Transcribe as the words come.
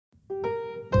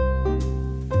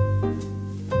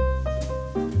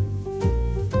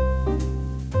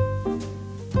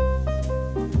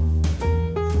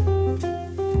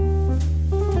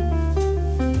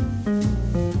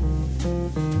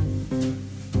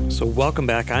So welcome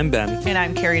back. I'm Ben, And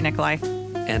I'm Carrie Nicolai.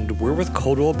 and we're with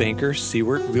Coldwell Banker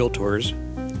Seward Realtors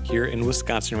here in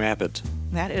Wisconsin Rapids.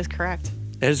 That is correct.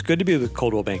 It is good to be with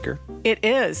Coldwell Banker. It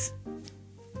is.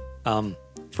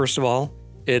 First of all,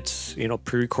 it's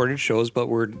pre-recorded shows, but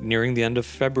we're nearing the end of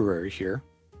February here,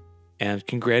 and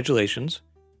congratulations.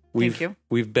 Thank you.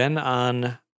 We've been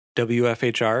on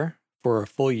WFHR for a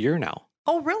full year now.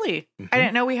 Oh, really? I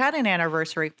didn't know we had an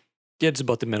anniversary. It's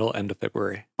about the end of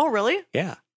February. Oh, really?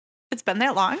 Yeah, It's been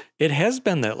that long? it has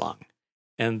been that long,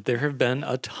 and there have been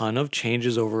a ton of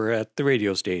changes over at the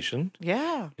radio station.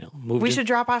 Yeah. Moved We in- should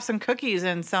drop off some cookies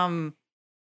and some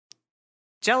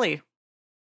jelly.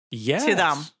 yes. to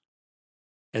them.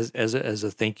 As a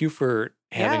thank you for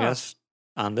having Yeah. us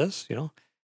on this.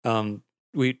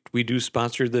 We do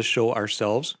sponsor this show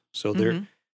ourselves, so Mhm.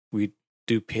 we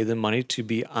do pay them money to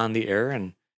be on the air,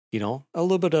 and a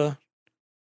little bit of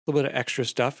extra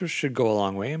stuff should go a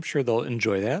long way. I'm sure they'll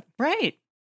enjoy that. Right.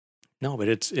 No, but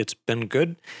it's been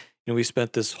good. We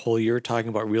spent this whole year talking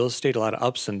about real estate, a lot of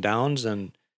ups and downs,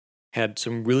 and had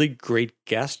some really great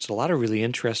guests, a lot of really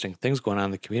interesting things going on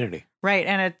in the community. Right.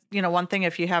 And one thing,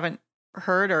 if you haven't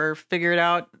heard or figured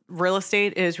out, real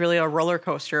estate is really a roller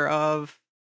coaster of,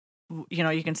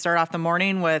 you can start off the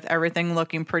morning with everything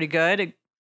looking pretty good. It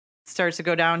starts to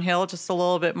go downhill just a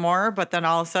little bit more, but then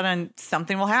all of a sudden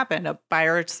something will happen. A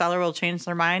buyer or seller will change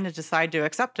their mind and decide to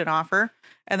accept an offer.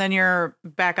 And then you're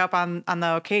back up on the,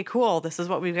 okay, cool, this is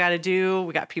what we've got to do.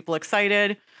 We got people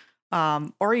excited.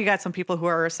 Or you got some people who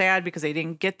are sad because they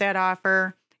didn't get that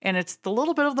offer. And it's the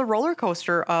little bit of the roller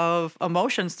coaster of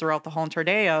emotions throughout the whole entire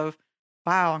day of,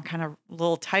 wow, I'm kind of a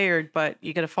little tired, but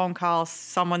you get a phone call,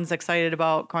 someone's excited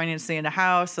about going and seeing a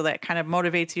house. So that kind of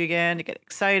motivates you again to get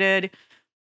excited.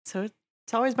 So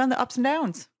it's always been the ups and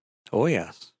downs. Oh,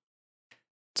 yes.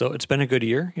 So it's been a good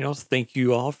year. Thank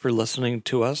you all for listening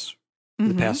to us for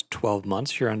the Mhm. past 12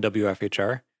 months here on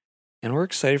WFHR. And we're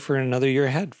excited for another year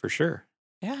ahead for sure.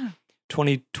 Yeah.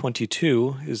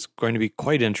 2022 is going to be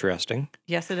quite interesting.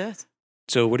 Yes, it is.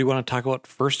 So what do you want to talk about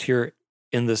first here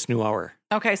in this new hour?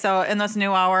 Okay, so in this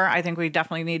new hour, I think we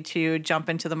definitely need to jump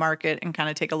into the market and kind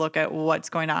of take a look at what's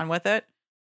going on with it.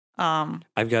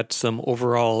 I've got some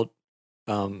overall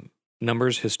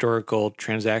numbers, historical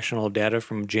transactional data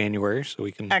from January, so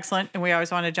we can... Excellent. And we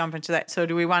always want to jump into that. So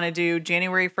do we want to do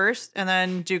January 1st and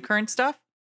then do current stuff?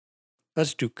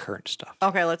 Let's do current stuff.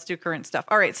 Okay, let's do current stuff.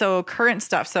 All right, so current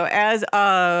stuff. So as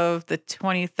of the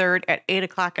 23rd at 8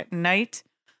 o'clock at night,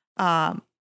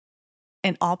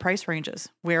 in all price ranges,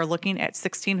 we are looking at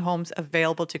 16 homes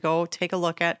available to go take a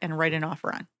look at and write an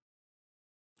offer on.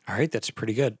 All right, that's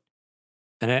pretty good.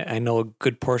 And I know a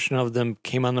good portion of them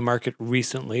came on the market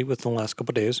recently within the last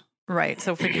couple of days. Right.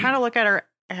 So if we kind of look at our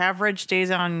average days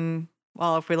on,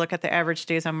 well, if we look at the average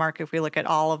days on market, if we look at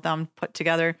all of them put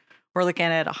together, we're looking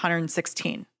at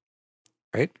 116.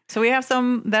 Right. So we have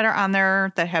some that are on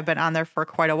there that have been on there for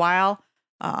quite a while.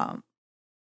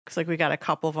 Looks like we got a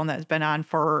couple of them that's been on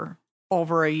for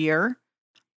over a year,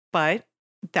 but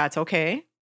that's okay.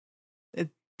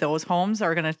 Those homes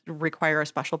are going to require a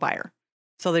special buyer.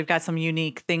 So they've got some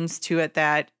unique things to it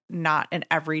that not an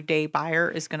everyday buyer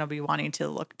is going to be wanting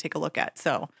to take a look at.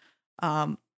 So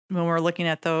when we're looking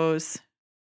at those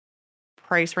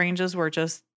price ranges, we're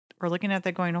looking at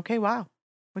that going, okay, wow,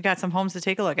 we got some homes to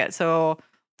take a look at. So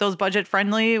those budget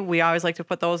friendly, we always like to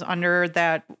put those under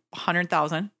that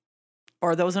 100,000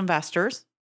 or those investors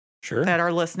Sure. that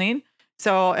are listening.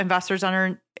 So investors,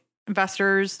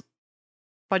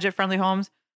 budget friendly homes,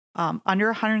 under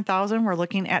 100,000, we're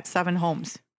looking at 7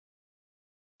 homes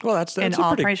Well, that's in a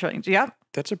all pretty, price range. Yep.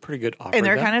 that's a pretty good offer. And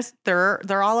they're then.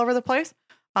 they're all over the place.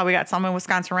 We got some in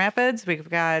Wisconsin Rapids. We've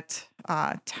got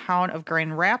town of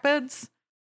Grand Rapids.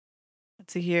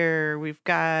 Let's see here. We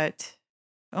got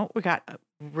a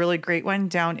really great one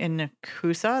down in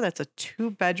Nakusa. That's a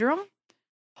 2-bedroom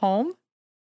home,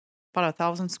 about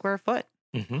 1,000 square foot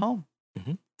Mhm. home.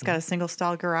 Mhm. It's got a single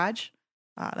stall garage.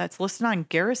 That's listed on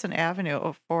Garrison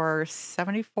Avenue for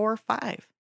 $74,500.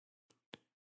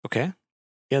 Okay.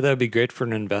 Yeah, that would be great for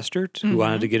an investor who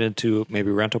wanted to get into maybe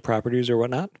rental properties or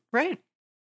whatnot. Right.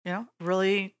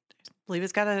 Really, I believe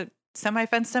it's got a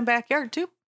semi-fenced in backyard too.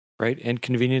 Right. And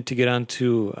convenient to get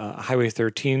onto Highway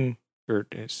 13 or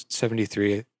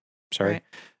 73. Sorry.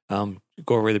 Right.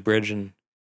 Go over the bridge and,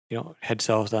 head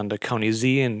south onto County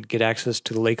Z and get access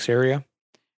to the lakes area.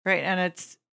 Right. And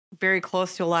it's very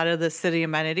close to a lot of the city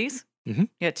amenities. Mhm.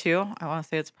 Yeah, too. I want to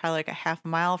say it's probably like a half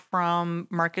mile from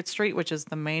Market Street, which is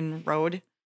the main road.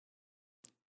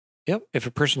 Yep. If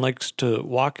a person likes to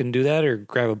walk and do that or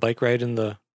grab a bike ride in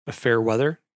the fair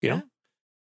weather, Yeah.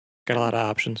 got a lot of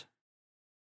options.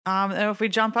 And if we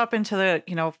jump up into the,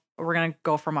 we're going to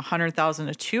go from 100,000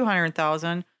 to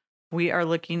 200,000, we are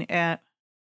looking at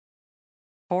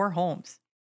 4 homes,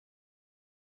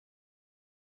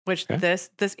 which Okay.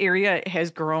 this area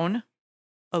has grown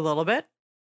a little bit.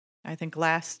 I think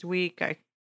last week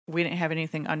we didn't have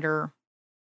anything under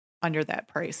that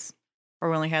price, or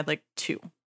we only had like 2.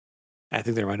 I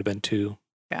think there might have been 2.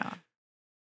 Yeah.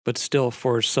 But still,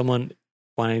 for someone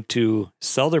wanting to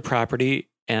sell their property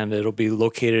and it'll be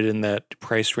located in that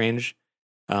price range,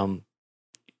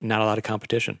 not a lot of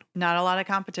competition, Not a lot of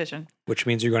competition. which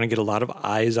means you're going to get a lot of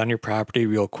eyes on your property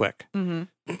real quick.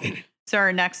 Mm-hmm. So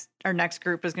our next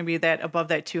group is going to be that above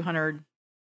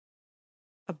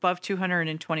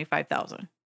 225,000,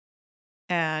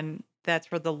 and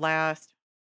that's where the last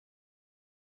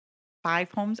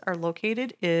 5 homes are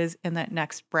located, is in that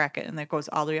next bracket, and that goes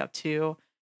all the way up to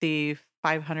the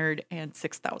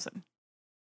 506,000.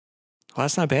 Well,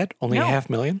 that's not bad. Only No.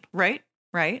 $500,000. Right.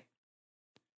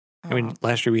 I mean,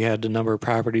 last year we had a number of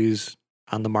properties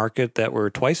on the market that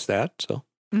were twice that, so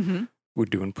Mm-hmm. we're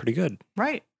doing pretty good.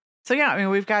 Right. So yeah, I mean,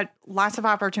 we've got lots of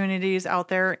opportunities out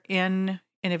there in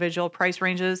individual price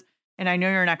ranges. And I know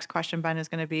your next question, Ben, is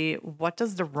going to be, what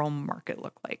does the Rome market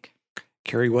look like?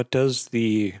 Carrie, what does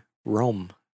the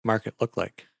Rome market look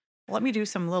like? Let me do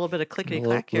some little bit of A clickety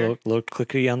clack here. little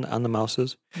clickety on the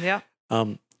mouses. Yeah.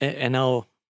 And now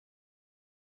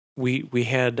we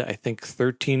had, I think,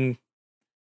 13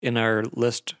 in our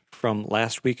list from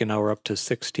last week, and now we're up to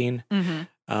 16.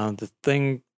 Mm-hmm. The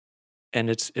thing, and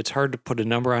it's hard to put a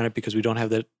number on it because we don't have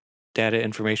that data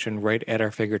information right at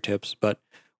our fingertips, but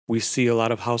we see a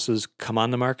lot of houses come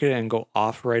on the market and go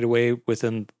off right away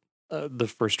within the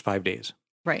first 5 days.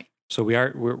 Right. So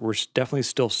we're definitely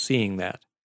still seeing that.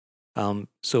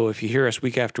 So if you hear us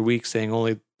week after week saying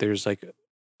only there's like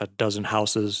a dozen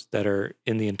houses that are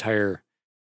in the entire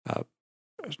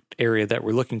area that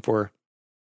we're looking for,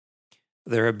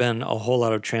 there have been a whole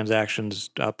lot of transactions,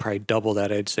 probably double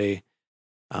that, I'd say,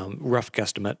 rough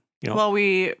guesstimate. Well,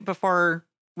 before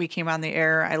we came on the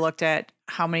air, I looked at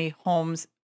how many homes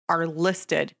are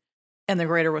listed in the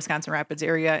greater Wisconsin Rapids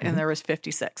area, Mhm. and there was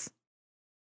 56.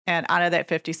 And out of that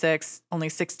 56, only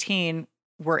 16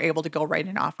 were able to go write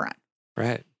an offer on.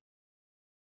 Right.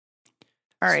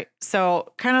 All right.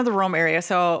 So kind of the Rome area.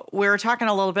 So we were talking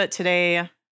a little bit today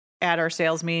at our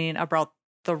sales meeting about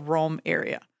the Rome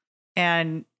area.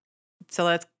 And so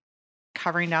that's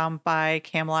covering down by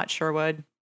Camelot, Sherwood,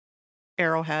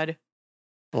 Arrowhead,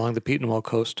 Along the Petenwell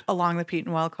coast. along the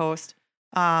Petenwell coast.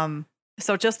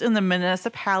 So just in the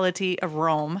municipality of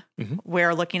Rome, Mhm.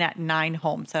 we're looking at 9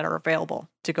 homes that are available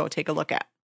to go take a look at.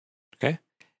 Okay.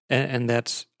 And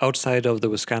that's outside of the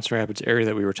Wisconsin Rapids area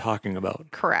that we were talking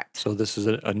about. Correct. So this is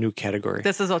a new category.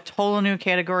 This is a total new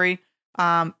category.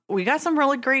 We got some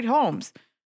really great homes.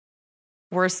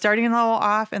 We're starting low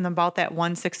off in about that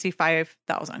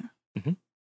 165,000. Mhm.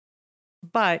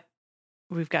 But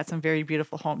we've got some very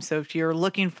beautiful homes. So if you're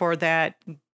looking for that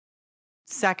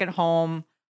second home,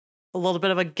 a little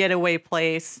bit of a getaway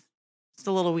place, just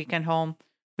a little weekend home,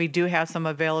 we do have some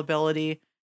availability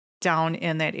down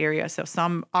in that area. So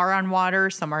some are on water,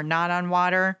 some are not on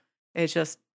water. It's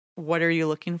just, what are you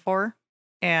looking for?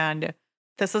 And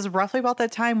this is roughly about the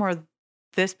time where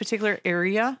this particular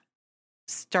area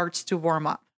starts to warm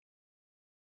up.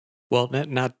 Well,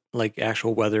 not like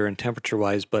actual weather and temperature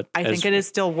wise, but I think it is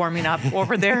still warming up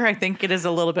over there. I think it is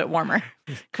a little bit warmer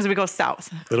because we go south.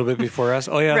 a little bit before us.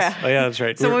 Oh yeah, that's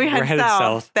right. So when we we're head headed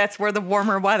south, that's where the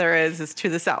warmer weather is to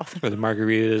the south. where the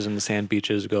margaritas and the sand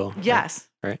beaches go. Yes.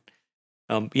 Right.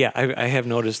 Yeah, I have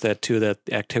noticed that too. That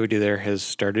the activity there has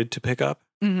started to pick up.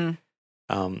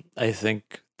 Mm-hmm. I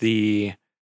think the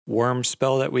warm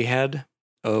spell that we had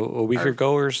a week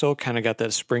ago or so kind of got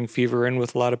that spring fever in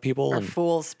with a lot of people. Or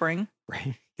fool's spring.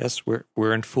 Right. Yes,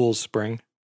 we're in fool's spring.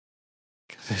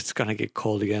 It's gonna get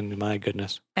cold again. My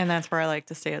goodness. And that's where I like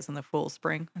to stay, is in the fool's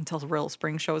spring until the real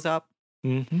spring shows up.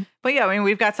 Mm-hmm. But yeah, I mean,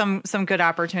 we've got some good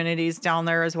opportunities down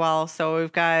there as well. So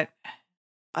we've got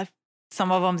some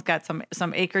of them's got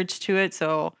some acreage to it.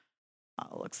 So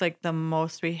looks like the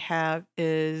most we have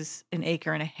is 1.5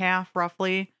 acres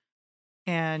roughly,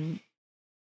 and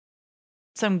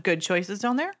some good choices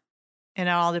down there. And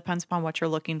it all depends upon what you're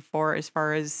looking for as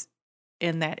far as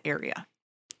in that area.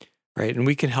 Right, and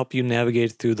we can help you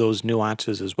navigate through those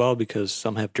nuances as well, because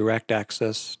some have direct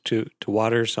access to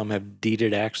water, some have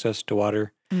deeded access to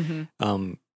water.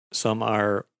 Mm-hmm. Some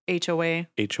are HOA,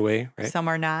 right? Some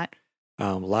are not.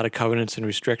 A lot of covenants and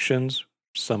restrictions.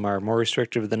 Some are more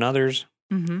restrictive than others.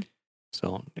 Mm-hmm.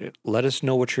 So let us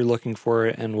know what you're looking for,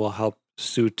 and we'll help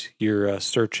suit your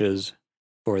searches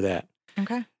for that.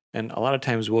 Okay. And a lot of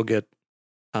times we'll get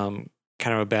kind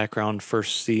of a background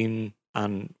first scene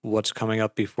on what's coming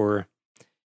up before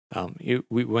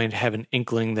we might have an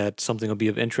inkling that something will be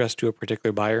of interest to a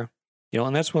particular buyer.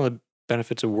 And that's one of the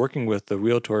benefits of working with the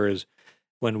realtor is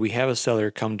when we have a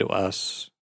seller come to us,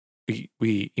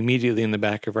 we immediately in the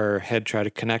back of our head try to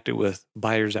connect it with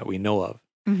buyers that we know of.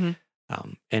 Mm-hmm.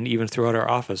 And even throughout our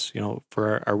office,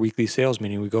 for our weekly sales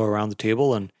meeting, we go around the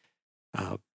table and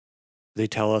they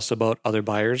tell us about other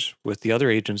buyers with the other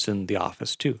agents in the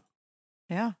office too.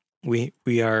 Yeah.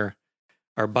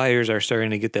 Our buyers are starting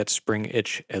to get that spring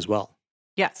itch as well.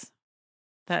 Yes,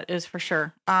 that is for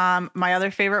sure. My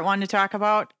other favorite one to talk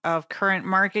about of current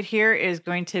market here is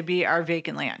going to be our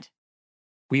vacant land.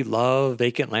 We love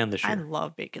vacant land this I year.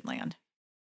 love vacant land.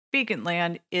 Vacant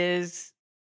land is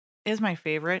my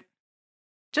favorite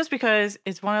just because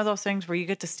it's one of those things where you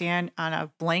get to stand on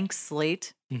a blank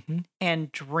slate Mm-hmm.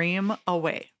 and dream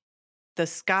away. The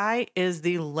sky is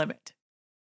the limit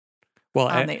Well,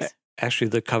 on these. actually,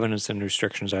 the covenants and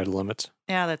restrictions are the limits,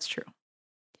 Yeah, that's true.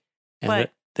 and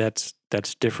But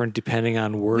that's different depending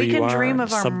on where we you can are. dream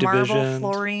of our marble Subdivisions.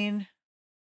 flooring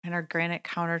and our granite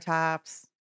countertops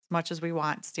as much as we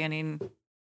want standing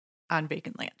on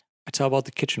vacant land. It's all about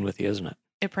the kitchen with you, isn't it?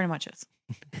 It pretty much is.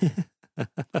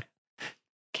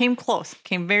 Came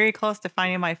very close to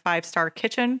finding my 5-star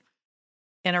kitchen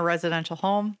in a residential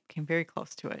home. Came very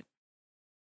close to it.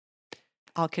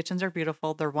 All kitchens are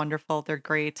beautiful. They're wonderful. They're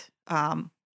great.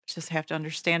 Just have to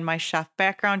understand my chef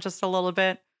background just a little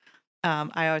bit.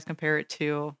 I always compare it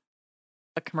to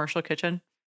a commercial kitchen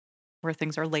where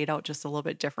things are laid out just a little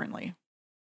bit differently,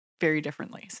 very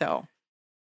differently. So,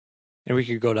 And we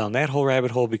could go down that whole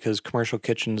rabbit hole because commercial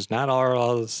kitchens not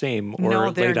all the same or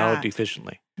no, they're laid out not.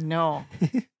 efficiently. No.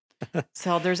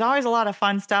 So there's always a lot of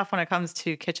fun stuff when it comes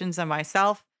to kitchens and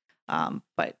myself.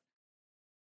 But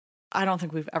I don't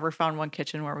think we've ever found one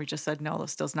kitchen where we just said, no,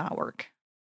 this does not work.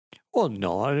 Well,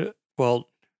 no.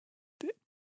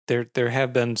 There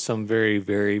have been some very,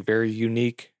 very, very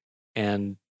unique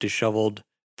and disheveled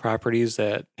properties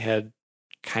that had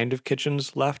kind of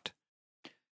kitchens left.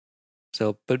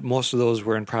 So, but most of those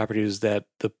were in properties that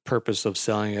the purpose of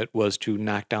selling it was to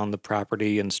knock down the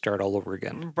property and start all over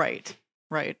again. Right.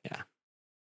 Yeah.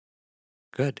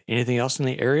 Good. Anything else in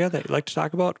the area that you'd like to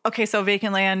talk about? Okay, so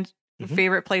vacant land, Mhm.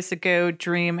 favorite place to go,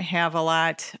 dream, have a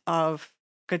lot of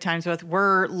good times with.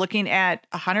 We're looking at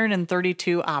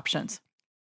 132 options.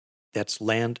 That's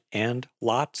land and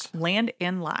lots. Land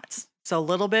and lots. So a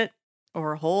little bit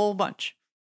or a whole bunch.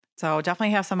 So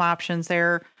definitely have some options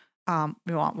there.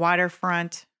 We want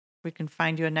waterfront. We can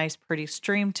find you a nice, pretty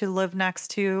stream to live next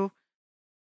to.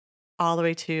 All the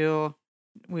way to,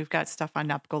 we've got stuff on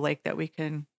Nepco Lake that we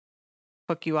can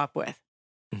hook you up with.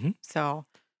 Mhm. So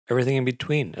Everything in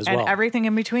between as and well. everything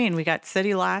in between. We got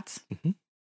city lots. Mhm.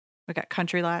 We got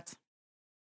country lots.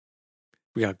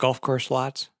 We got golf course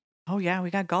lots. Oh yeah, we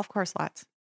got golf course lots.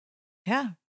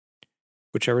 Yeah.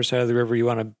 Whichever side of the river you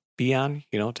want to be on,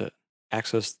 to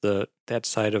access that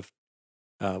side of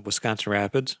Wisconsin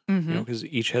Rapids, Mm-hmm. because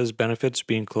each has benefits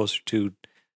being closer to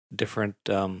different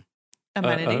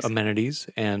Amenities. amenities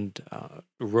and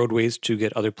roadways to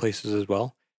get other places as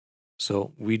well.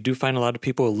 So we do find a lot of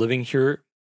people living here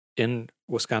in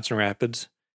Wisconsin Rapids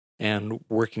and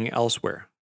working elsewhere.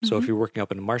 So if Mhm. you're working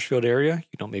up in the Marshfield area,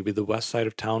 maybe the west side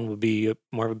of town would be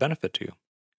more of a benefit to you.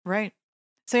 Right.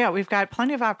 So yeah, we've got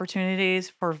plenty of opportunities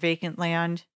for vacant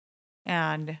land,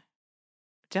 and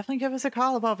definitely give us a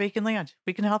call about vacant land.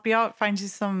 We can help you out, find you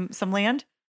some land.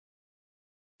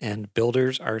 And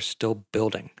builders are still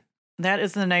building. That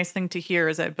is the nice thing to hear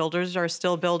is that builders are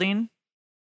still building.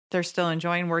 They're still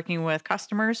enjoying working with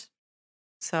customers.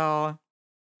 So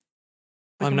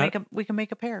we can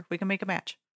make a pair. We can make a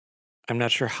match. I'm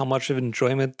not sure how much of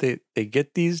enjoyment they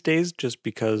get these days just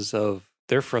because of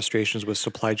their frustrations with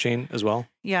supply chain as well.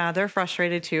 Yeah, they're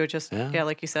frustrated too. Just Yeah.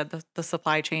 like you said, the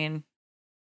supply chain.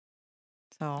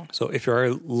 So if you are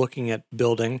looking at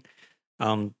building,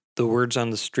 the words on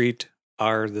the street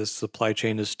are the supply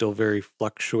chain is still very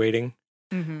fluctuating.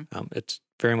 Mm-hmm. It's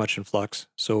very much in flux.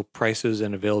 So prices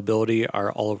and availability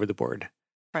are all over the board.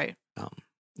 Right.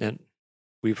 And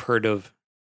we've heard of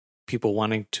people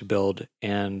wanting to build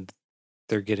and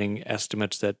they're getting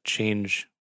estimates that change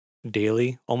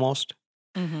daily almost.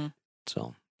 Mm-hmm.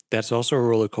 So that's also a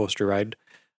roller coaster ride.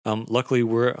 Luckily,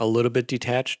 we're a little bit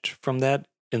detached from that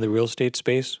in the real estate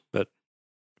space, but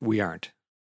we aren't.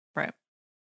 Right.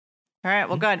 All right.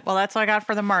 Well, good. Well, that's all I got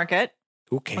for the market.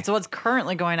 Okay. So what's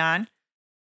currently going on?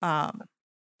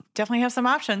 Definitely have some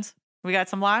options. We got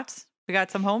some lots. We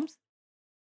got some homes.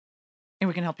 And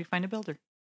we can help you find a builder.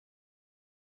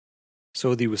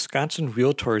 So the Wisconsin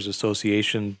Realtors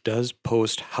Association does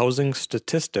post housing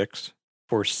statistics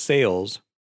for sales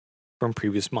from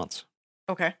previous months.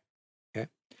 Okay. Okay.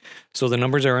 So the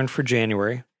numbers are in for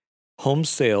January. Home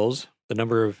sales, the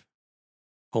number of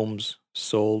homes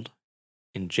sold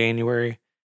in January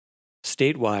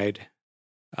statewide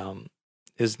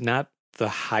is not the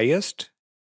highest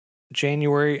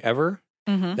January ever.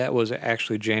 Mm-hmm. That was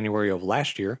actually January of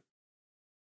last year.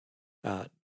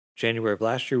 January of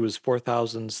last year was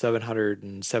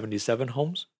 4,777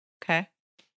 homes. Okay.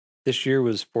 This year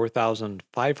was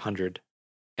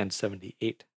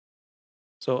 4,578.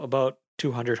 So about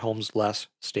 200 homes less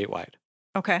statewide.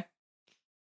 Okay.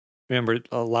 Remember,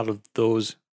 a lot of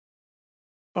those,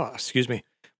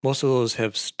 most of those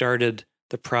have started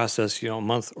the process, a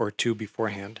month or two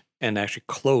beforehand and actually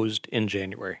closed in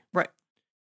January. Right.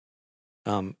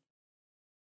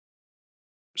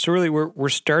 So really, we're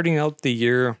starting out the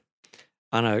year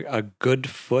on a good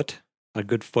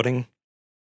footing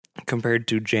compared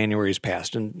to January's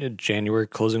past. And January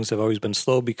closings have always been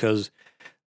slow because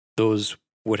those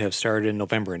would have started in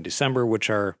November and December, which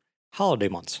are holiday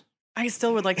months. I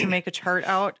still would like to make a chart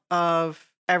out of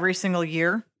every single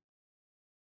year.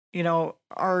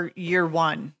 Our year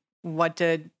one, what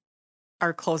did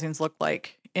our closings look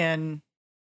like in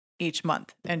each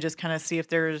month, and just kind of see if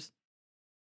there's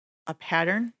a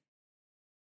pattern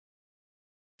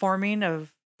forming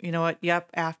of,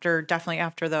 definitely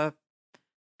after the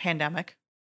pandemic,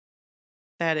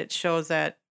 that it shows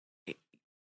that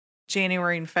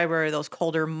January and February, those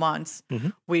colder months,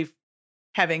 we've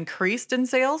have increased in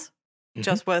sales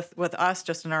just with us,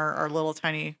 just in our little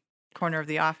tiny corner of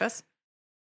the office.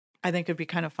 I think it'd be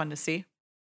kind of fun to see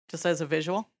just as a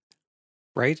visual.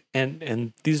 Right.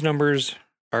 And these numbers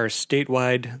are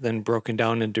statewide, then broken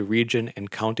down into region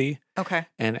and county. Okay.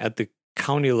 And at the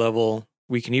county level,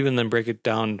 we can even then break it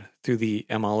down through the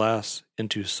MLS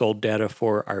into sold data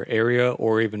for our area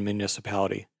or even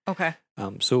municipality. Okay.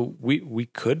 So we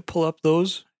could pull up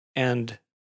those, and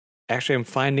actually I'm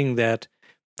finding that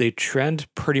they trend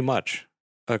pretty much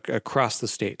across the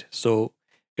state. So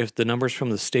if the numbers from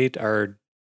the state are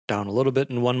down a little bit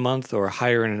in one month or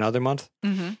higher in another month,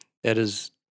 that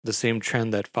is the same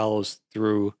trend that follows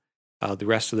through the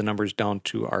rest of the numbers down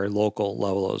to our local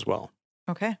level as well.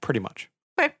 Okay. Pretty much.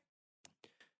 Okay.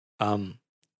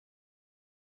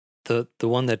 The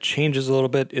one that changes a little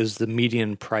bit is the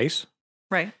median price.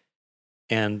 Right.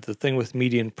 And the thing with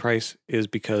median price is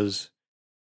because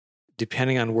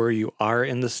depending on where you are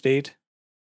in the state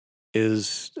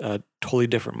is a totally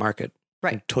different market.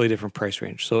 Right. Totally different price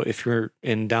range. So if you're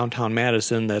in downtown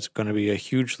Madison, that's going to be a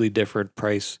hugely different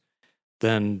price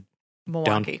than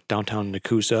Milwaukee. Downtown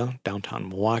Nakusa, downtown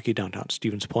Milwaukee, downtown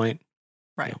Stevens Point.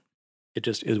 Right. It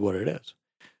just is what it is.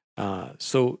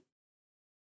 So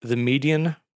the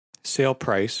median sale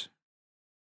price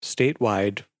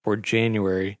statewide for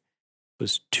January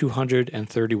was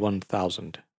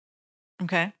 $231,000.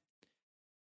 Okay.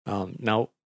 Now,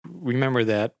 remember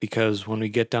that because when we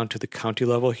get down to the county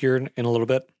level here in a little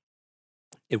bit,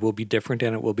 it will be different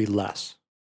and it will be less.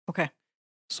 Okay.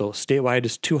 So statewide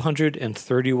is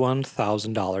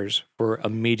 $231,000 for a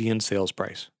median sales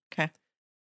price. Okay.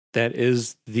 That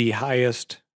is the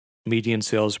highest median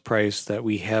sales price that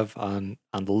we have on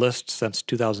the list since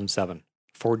 2007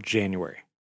 for January.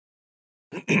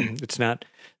 It's not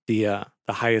the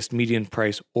highest median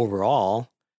price overall.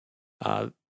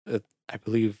 I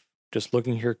believe, just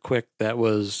looking here quick, that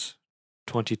was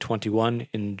 2021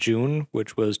 in June,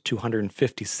 which was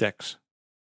 256.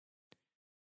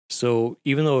 So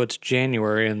even though it's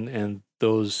January and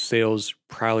those sales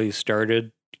probably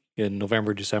started in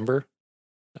November, December,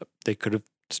 they could have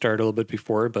started a little bit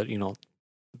before, but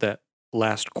that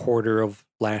last quarter of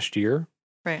last year,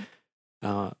 right?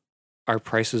 Our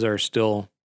prices are still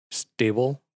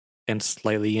stable and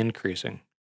slightly increasing.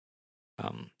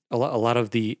 A lot of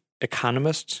the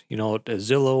economists,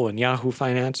 Zillow and Yahoo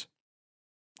Finance,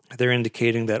 they're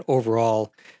indicating that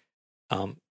overall,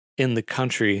 in the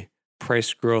country,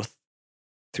 price growth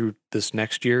through this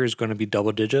next year is going to be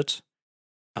double digits.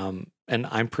 And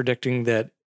I'm predicting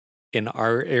that in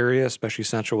our area, especially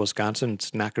central Wisconsin,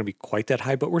 it's not going to be quite that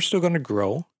high, but we're still going to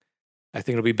grow. I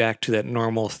think it'll be back to that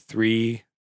normal 3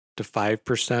 to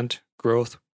 5%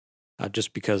 growth,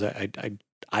 just because I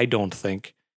don't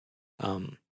think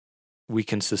we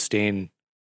can sustain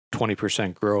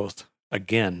 20% growth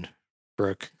again for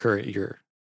a current year.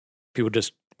 People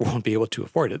just won't be able to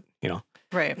afford it,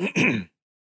 Right.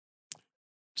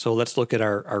 So let's look at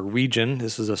our region.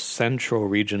 This is a central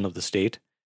region of the state.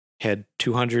 Had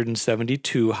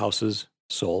 272 houses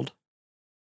sold.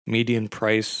 Median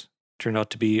price turned out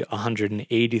to be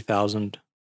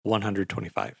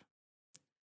 180,125.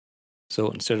 So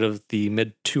instead of the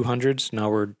mid 200s, now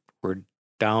we're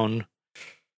down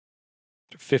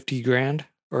 50 grand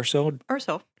or so.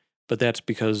 But that's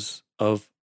because of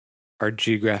our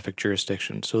geographic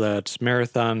jurisdiction. So that's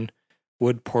Marathon,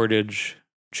 Wood Portage,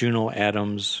 Juneau,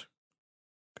 Adams,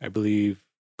 I believe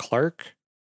Clark,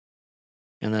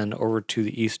 and then over to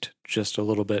the east just a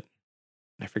little bit.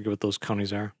 I forget what those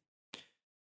counties are.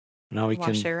 Now we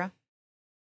Waushara,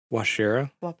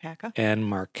 Waupaca, and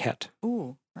Marquette.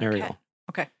 Ooh, There we go.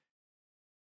 Okay.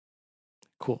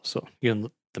 Cool. So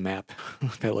the map.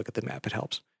 If I look at the map, it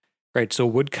helps. Right. So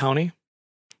Wood County,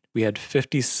 we had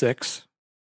 56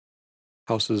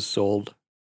 houses sold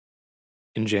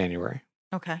in January.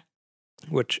 Okay.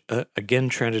 Which again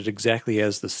trended exactly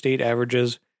as the state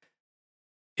averages.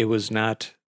 It was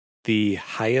not the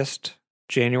highest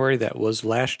January that was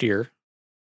last year.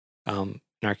 In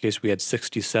our case, we had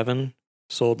 67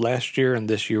 sold last year, and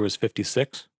this year was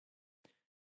 56.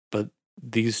 But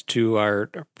these two are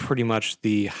pretty much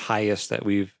the highest that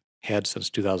we've had since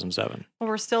 2007. Well,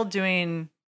 we're still doing,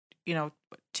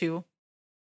 two,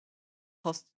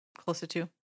 close to 2,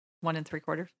 1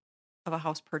 3/4 of a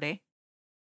house per day.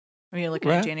 I mean, you're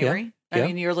looking at January. Yeah. I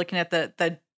mean, you're looking at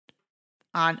the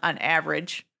on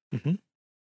average,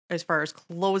 as far as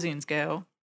closings go,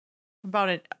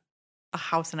 about a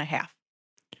house and a half.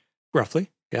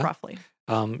 Roughly, yeah. Roughly.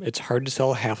 It's hard to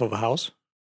sell half of a house.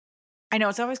 I know,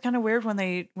 it's always kind of weird when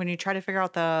you try to figure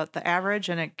out the average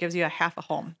and it gives you a half a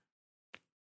home.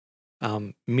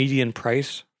 Median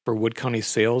price for Wood County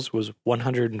sales was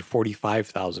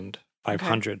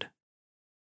 $145,500,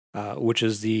 which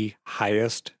is the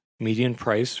highest median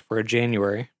price for a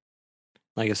January.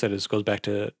 Like I said, this goes back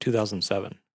to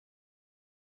 2007.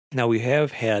 Now we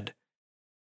have had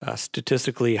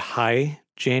statistically high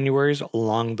Januaries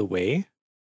along the way.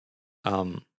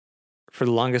 For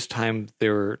the longest time, they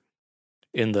were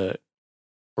in the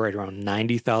right around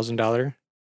 $90,000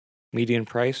 median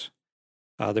price.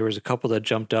 There was a couple that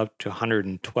jumped up to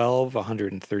 112,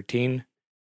 113,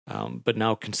 but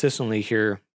now consistently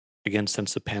here, again,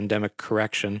 since the pandemic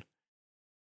correction,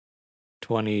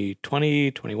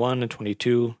 2020, 21, and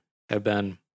 22 have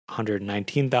been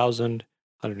 119,000,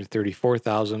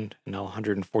 134,000, and now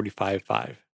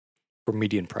 145,500 for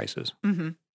median prices.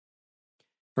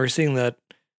 We're seeing that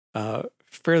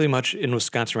fairly much in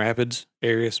Wisconsin Rapids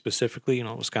area specifically.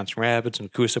 Wisconsin Rapids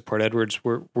and Coosa, Port Edwards,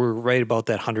 we're right about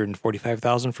that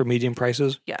 145,000 for median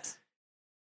prices. Yes.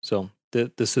 So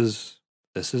this is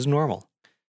normal.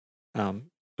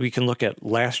 We can look at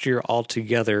last year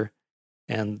altogether,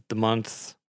 and the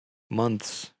months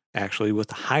actually with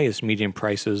the highest median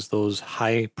prices. Those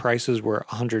high prices were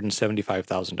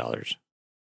 $175,000.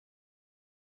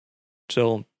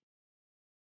 So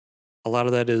a lot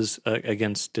of that is,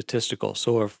 again, statistical.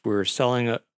 So if we're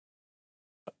selling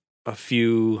a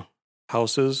few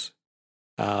houses,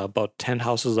 about 10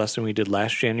 houses less than we did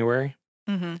last January,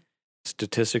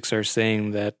 statistics are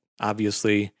saying that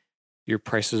obviously your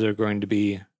prices are going to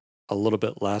be a little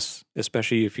bit less,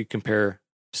 especially if you compare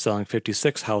selling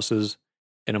 56 houses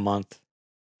in a month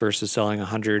versus selling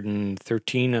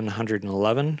 113 and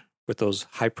 111 with those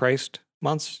high-priced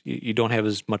months. You don't have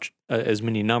as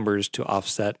many numbers to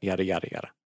offset, yada, yada,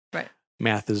 yada. Right.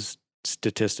 Math is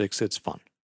statistics. It's fun.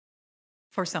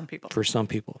 For some people.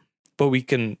 But we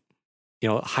can,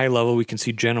 high level, we can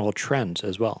see general trends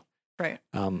as well. Right.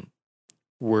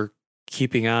 We're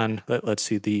keeping on, let's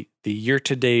see, the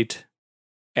year-to-date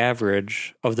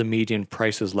average of the median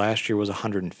prices last year was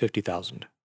 $150,000.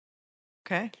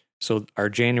 Okay. So our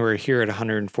January here at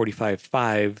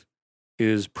 $145,500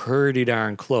 is pretty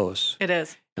darn close. It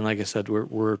is. And like I said,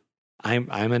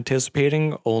 I'm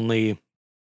anticipating only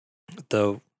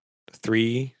the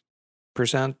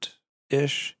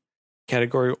 3%-ish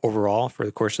category overall for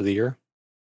the course of the year.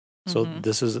 So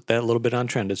this is that little bit on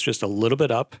trend. It's just a little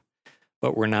bit up,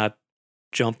 but we're not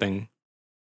jumping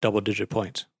double-digit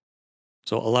points.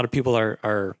 So a lot of people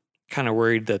are kind of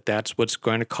worried that that's what's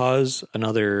going to cause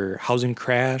another housing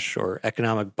crash or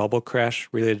economic bubble crash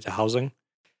related to housing.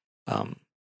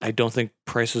 I don't think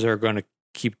prices are going to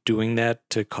keep doing that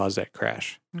to cause that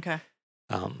crash. Okay.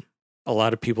 A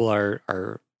lot of people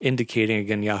are indicating,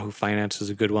 again, Yahoo Finance is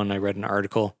a good one. I read an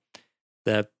article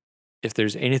that if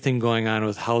there's anything going on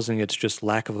with housing, it's just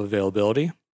lack of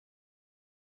availability.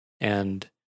 And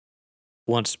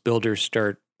once builders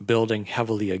start building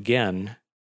heavily again,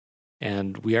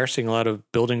 and we are seeing a lot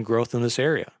of building growth in this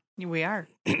area. We are.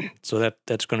 So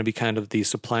that's going to be kind of the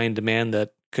supply and demand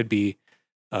that could be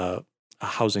a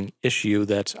housing issue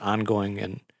that's ongoing,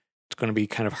 and it's going to be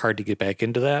kind of hard to get back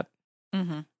into that.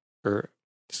 or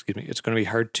excuse me, it's going to be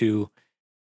hard to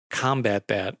combat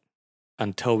that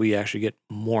until we actually get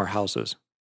more houses.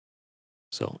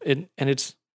 So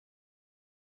it's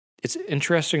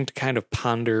interesting to kind of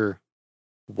ponder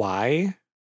why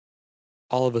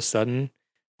all of a sudden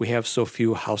we have so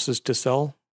few houses to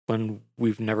sell when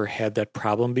we've never had that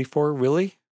problem before,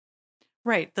 really.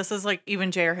 Right. This is like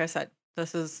even JR has said,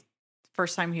 this is the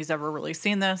first time he's ever really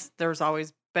seen this. There's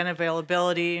always been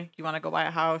availability. You want to go buy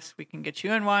a house, we can get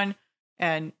you in one.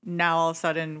 And now all of a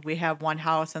sudden we have one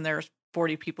house and there's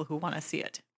 40 people who want to see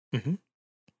it. Mm-hmm.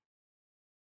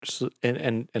 So,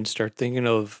 and start thinking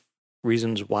of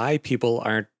reasons why people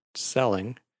aren't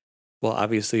selling. Well,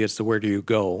 obviously it's the where do you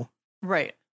go,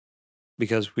 Right.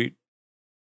 because we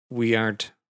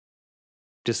aren't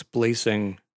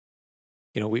displacing,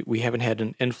 we haven't had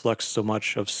an influx so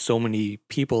much of so many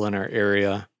people in our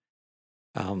area,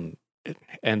 and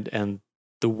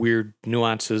the weird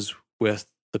nuances with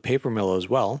the paper mill as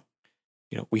well.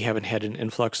 We haven't had an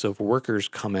influx of workers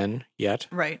come in yet.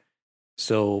 Right.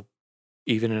 So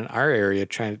even in our area,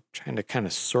 trying to kind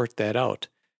of sort that out.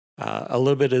 A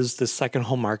little bit is the second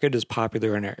home market is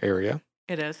popular in our area.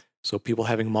 It is. So people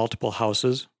having multiple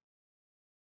houses.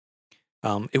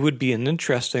 It would be an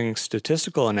interesting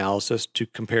statistical analysis to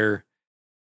compare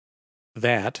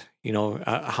that,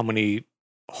 how many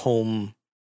home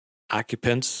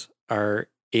occupants are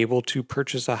able to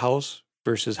purchase a house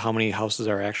versus how many houses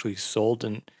are actually sold,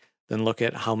 and then look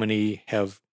at how many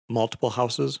have multiple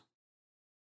houses,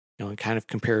 and kind of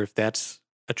compare if that's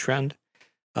a trend.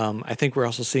 I think we're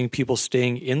also seeing people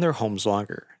staying in their homes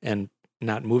longer and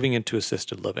not moving into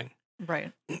assisted living.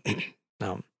 Right.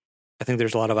 I think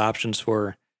there's a lot of options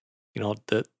for,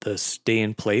 the stay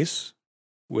in place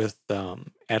with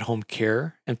at-home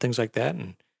care and things like that.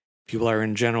 And people are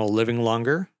in general living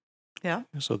longer. Yeah.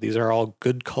 So these are all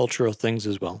good cultural things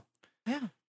as well. Yeah.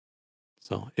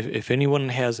 So if anyone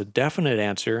has a definite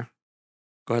answer,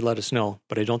 go ahead, let us know.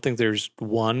 But I don't think there's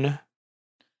one.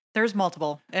 There's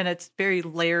multiple, and it's very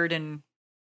layered and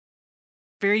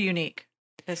very unique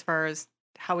as far as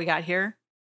how we got here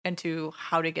and to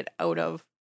how to get out of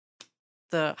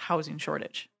the housing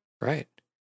shortage. Right.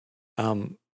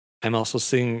 I'm also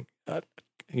seeing,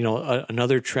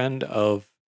 another trend of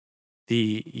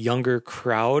the younger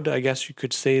crowd, I guess you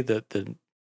could say, that the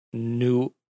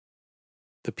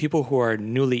people who are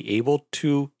newly able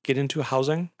to get into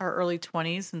housing. Our early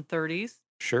 20s and 30s.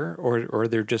 Sure. Or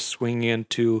they're just swinging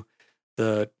into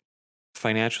the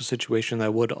financial situation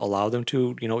that would allow them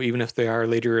to, even if they are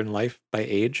later in life by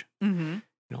age. Mm-hmm.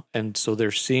 And so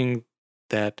they're seeing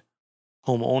that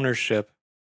home ownership,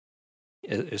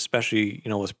 especially,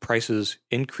 with prices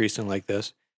increasing like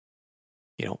this,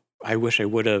 I wish I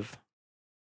would have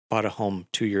bought a home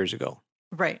 2 years ago.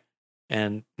 Right.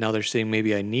 And now they're saying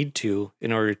maybe I need to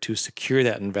in order to secure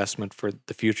that investment for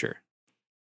the future.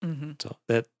 Mm-hmm. So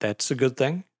that's a good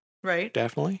thing. Right.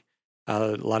 Definitely.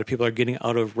 A lot of people are getting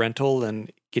out of rental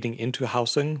and getting into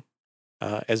housing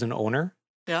as an owner.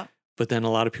 Yeah. But then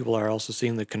a lot of people are also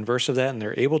seeing the converse of that, and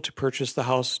they're able to purchase the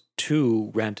house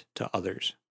to rent to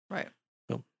others. Right.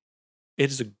 So it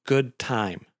is a good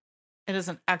time. It is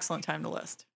an excellent time to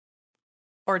list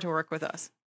or to work with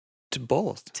us. To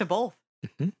both. To both.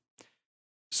 Mm-hmm.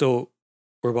 So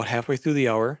we're about halfway through the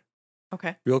hour.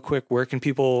 Okay. Real quick, where can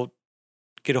people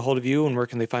get a hold of you, and where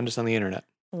can they find us on the internet?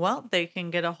 Well, they can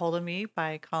get a hold of me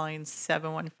by calling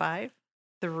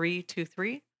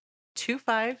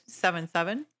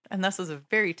 715-323-2577. And this is a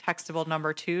very textable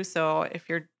number too. So if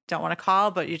you don't want to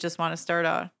call, but you just want to start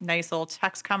a nice little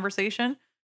text conversation,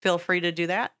 feel free to do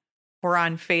that. We're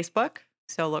on Facebook.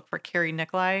 So look for Carrie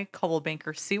Nicolai, Coldwell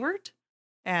Banker Seward,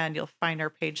 and you'll find our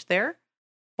page there.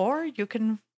 Or you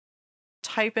can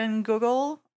type in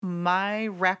Google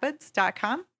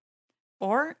myrapids.com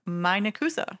or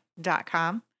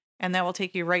mynakusa.com, and that will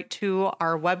take you right to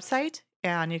our website,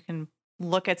 and you can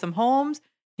look at some homes.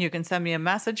 You can send me a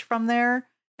message from there,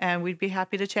 and we'd be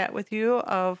happy to chat with you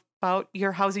about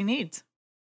your housing needs.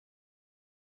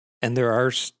 And there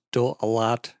are still a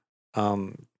lot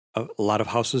of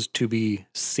houses to be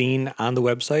seen on the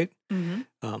website. Mm-hmm.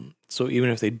 So even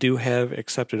if they do have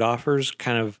accepted offers,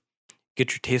 kind of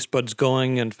get your taste buds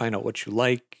going and find out what you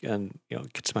like, and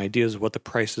get some ideas of what the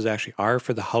prices actually are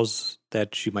for the house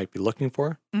that you might be looking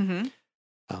for. Mm-hmm.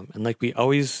 And like we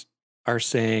always are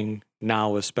saying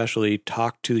now, especially,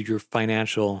 talk to your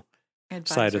financial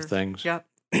Advisor. side of things. Yep.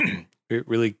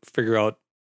 Really figure out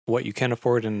what you can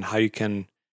afford and how you can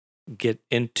get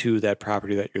into that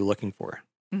property that you're looking for.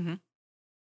 Mm-hmm.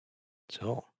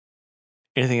 So,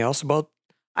 anything else about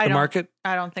the market?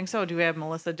 I don't think so. Do we have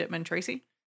Melissa Dittman Tracy?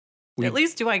 At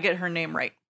least do I get her name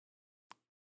right?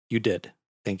 You did.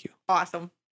 Thank you.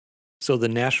 Awesome. So the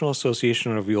National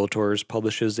Association of Realtors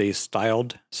publishes a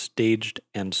Styled, Staged,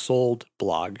 and Sold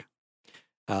blog.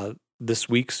 This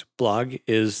week's blog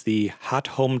is the hot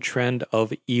home trend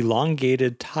of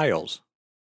elongated tiles.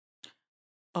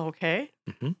 Okay.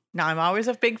 Mhm. Now, I'm always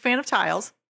a big fan of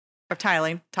tiles.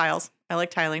 Tiles. I like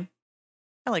tiling.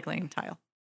 I like laying tile.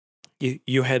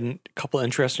 You had a couple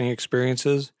interesting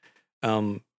experiences.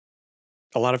 A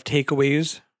lot of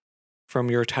takeaways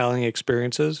from your tiling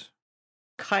experiences.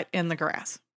 Cut in the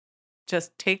grass.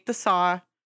 Just take the saw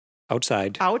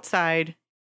Outside. outside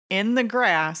in the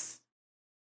grass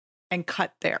and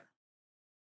cut there.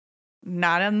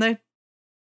 Not on the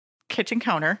kitchen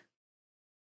counter.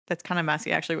 That's kind of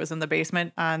messy. Actually, it was in the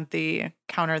basement on the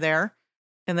counter there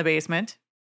in the basement.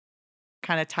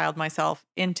 Kind of tiled myself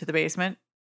into the basement.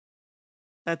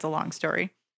 That's a long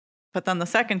story. But then the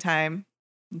second time,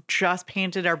 just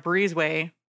painted our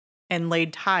breezeway and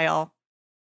laid tile.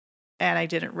 And I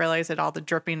didn't realize that all the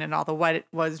dripping and all the wet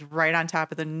was right on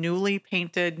top of the newly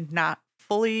painted, not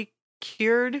fully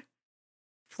cured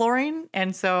flooring.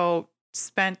 And so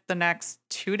spent the next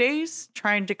 2 days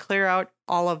trying to clear out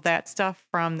all of that stuff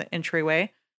from the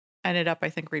entryway. Ended up, I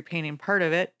think, repainting part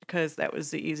of it because that was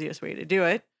the easiest way to do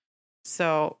it.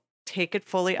 So take it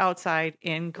fully outside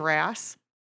in grass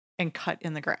and cut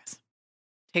in the grass.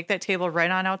 Take that table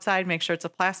right on outside. Make sure it's a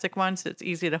plastic one so it's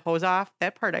easy to hose off.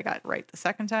 That part I got right the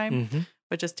second time,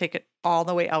 but just take it all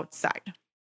the way outside.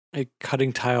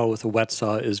 Cutting tile with a wet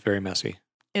saw is very messy.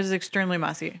 It is extremely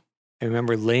messy. I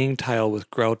remember laying tile with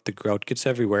grout. The grout gets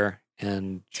everywhere,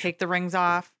 and Take the rings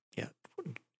off. Yeah,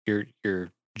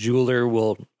 your jeweler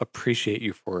will appreciate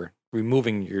you for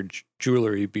removing your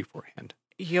jewelry beforehand.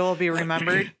 You'll be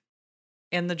remembered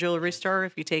in the jewelry store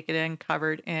if you take it in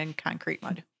covered in concrete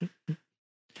mud.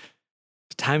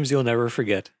 Times you'll never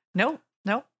forget. No.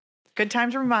 Good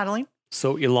times remodeling.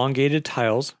 So elongated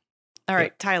tiles. All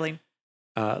right, tiling.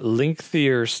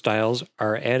 Lengthier styles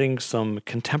are adding some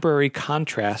contemporary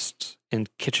contrasts in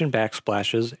kitchen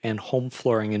backsplashes and home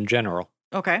flooring in general.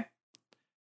 Okay.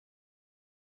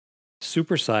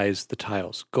 Supersize the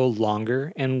tiles. Go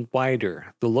longer and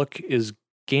wider. The look is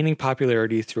gaining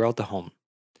popularity throughout the home.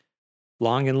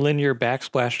 Long and linear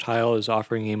backsplash tile is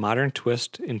offering a modern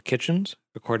twist in kitchens,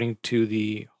 according to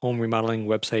the home remodeling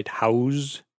website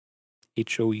Houzz,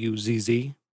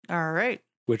 Houzz, All right.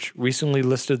 which recently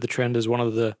listed the trend as one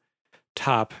of the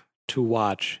top to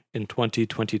watch in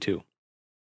 2022.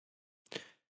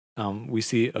 We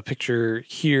see a picture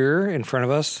here in front of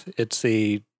us. It's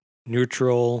a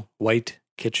neutral white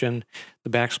kitchen. The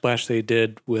backsplash they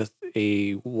did with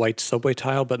a white subway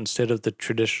tile, but instead of the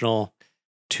traditional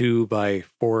 2 by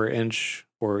 4 inch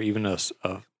or even a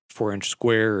 4-inch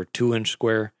square or 2-inch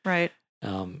square. Right.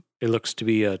 It looks to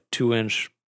be a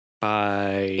 2-inch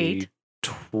by 8?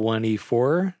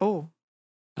 24. Oh.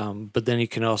 But then you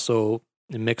can also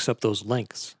mix up those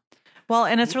lengths. Well,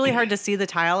 and it's really hard to see the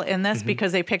tile in this Mhm.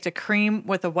 because they picked a cream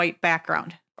with a white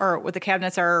background, or with the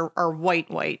cabinets are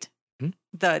white. Mhm.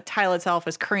 The tile itself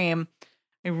is cream.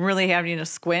 I'm really having to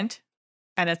squint,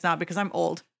 and it's not because I'm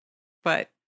old,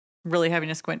 but really having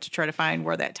to squint to try to find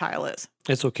where that tile is.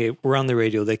 It's okay. We're on the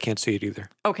radio. They can't see it either.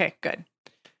 Okay, good.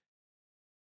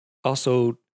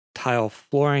 Also, tile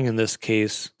flooring in this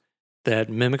case that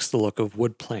mimics the look of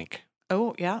wood plank.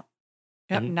 Oh, yeah.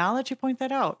 Yep. And- Now that you point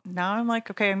that out, now I'm like,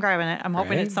 okay, I'm grabbing it. I'm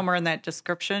hoping Right. it's somewhere in that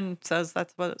description says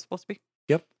that's what it's supposed to be.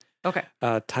 Yep. Okay.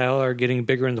 Tile are getting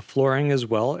bigger in the flooring as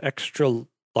well. Extra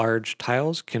large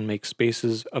tiles can make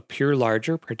spaces appear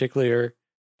larger, particularly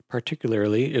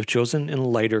if chosen in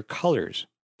lighter colors.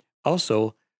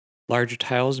 Also, larger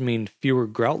tiles mean fewer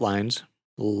grout lines,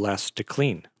 less to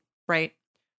clean. Right.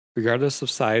 Regardless of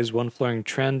size, one flooring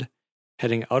trend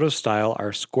heading out of style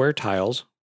are square tiles.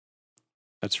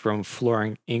 That's from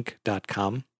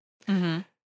flooringinc.com. Mm-hmm.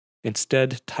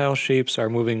 Instead, tile shapes are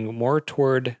moving more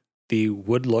toward the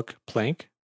wood look plank.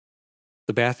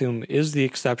 The bathroom is the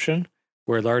exception,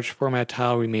 where large format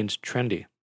tile remains trendy.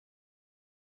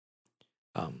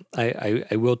 I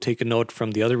will take a note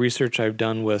from the other research I've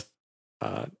done with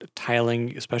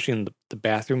tiling, especially in the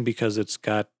bathroom, because it's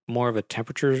got more of a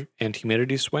temperature and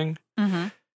humidity swing. Mm-hmm.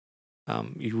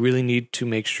 You really need to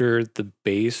make sure the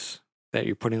base that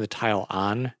you're putting the tile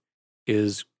on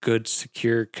is good,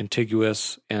 secure,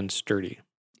 contiguous, and sturdy.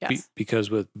 Yes. Because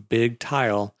with big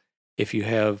tile, if you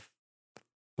have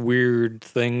weird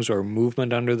things or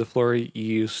movement under the floor,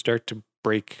 you start to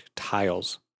break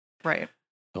tiles. Right.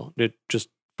 So it just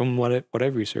from what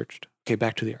I've researched. Okay,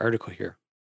 back to the article here.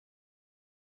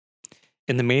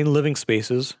 In the main living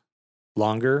spaces,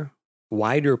 longer,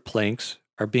 wider planks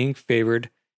are being favored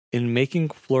in making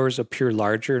floors appear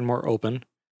larger and more open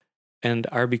and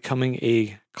are becoming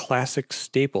a classic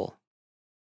staple.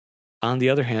 On the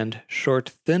other hand, short,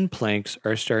 thin planks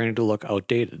are starting to look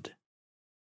outdated.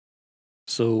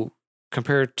 So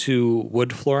compared to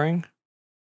wood flooring,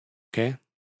 okay,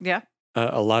 Yeah.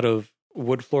 a lot of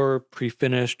wood floor,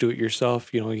 pre-finished,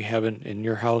 do-it-yourself, you have in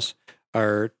your house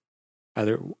are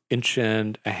either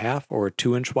 1.5 inch or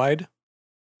 2 inch wide,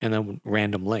 and then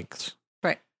random lengths.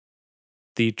 Right.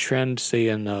 The trend, say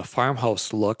in a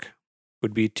farmhouse look,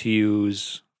 would be to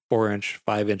use 4 inch,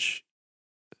 5 inch,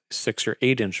 6 or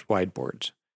 8 inch wide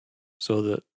boards. So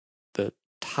the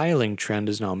tiling trend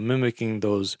is now mimicking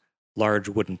those large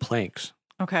wooden planks.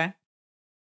 Okay.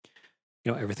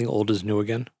 Everything old is new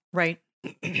again. Right.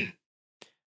 It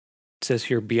says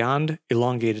here, beyond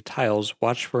elongated tiles,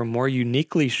 watch for a more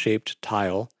uniquely shaped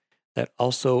tile that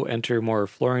also enter more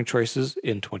flooring choices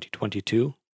in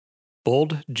 2022.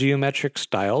 Bold geometric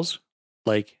styles,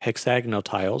 like hexagonal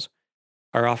tiles,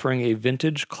 are offering a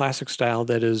vintage classic style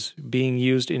that is being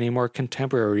used in a more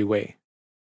contemporary way.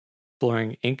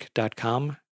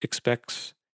 FlooringInc.com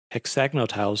expects hexagonal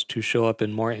tiles to show up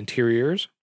in more interiors,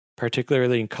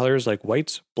 particularly in colors like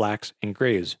whites, blacks, and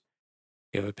grays.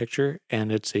 You have a picture,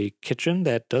 and it's a kitchen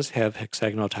that does have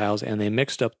hexagonal tiles, and they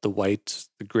mixed up the whites,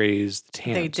 the grays, the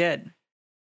tans. They did.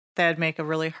 That'd make a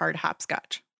really hard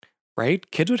hopscotch. Right?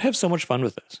 Kids would have so much fun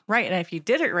with this. Right. And if you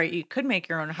did it right, you could make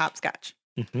your own hopscotch.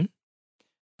 Mm-hmm.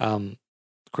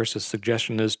 Of course, the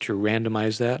suggestion is to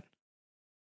randomize that,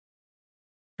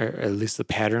 or at least the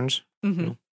patterns.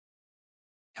 Mm-hmm.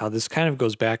 Now, this kind of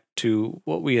goes back to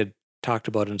what we had talked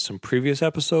about in some previous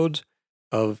episodes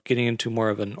of getting into more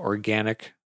of an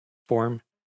organic form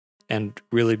and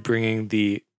really bringing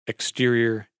the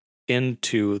exterior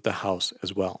into the house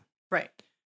as well. Right.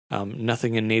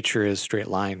 Nothing in nature is straight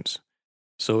lines.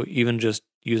 So even just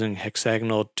using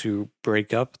hexagonal to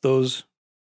break up those,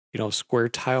 square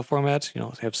tile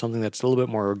formats, have something that's a little bit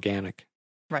more organic.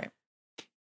 Right.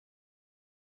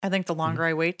 I think the longer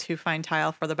I wait to find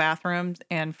tile for the bathrooms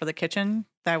and for the kitchen,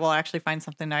 that I will actually find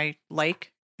something I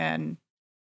like and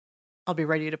I'll be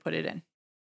ready to put it in.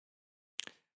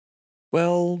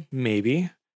 Well,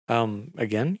 maybe.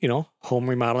 Again, home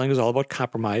remodeling is all about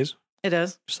compromise. It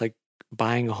is. Just like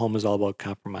buying a home is all about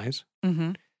compromise.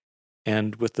 Mm-hmm.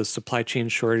 And with the supply chain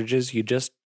shortages, you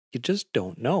just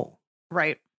don't know.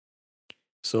 Right.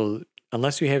 So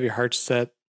unless you have your heart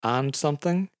set on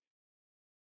something,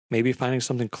 maybe finding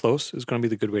something close is going to be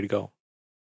the good way to go.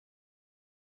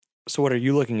 So what are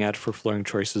you looking at for flooring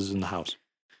choices in the house?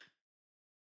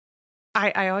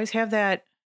 I always have that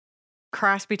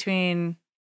cross between,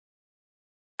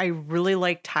 I really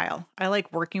like tile. I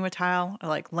like working with tile. I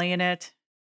like laying it.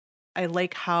 I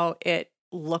like how it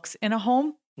looks in a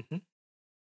home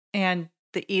and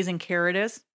the ease and care it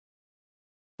is.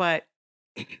 But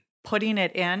putting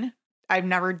it in, I've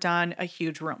never done a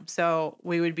huge room. So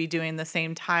we would be doing the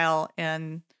same tile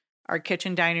in our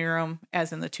kitchen dining room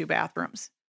as in the 2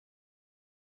 bathrooms.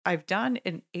 I've done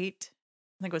an 8,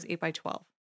 I think it was 8 by 12.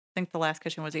 I think the last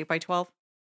kitchen was 8 by 12.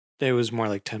 It was more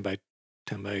like 10 by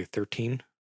 13.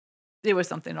 It was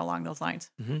something along those lines.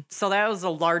 Mm-hmm. So that was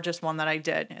the largest one that I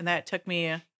did. And that took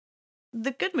me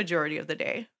the good majority of the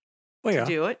day to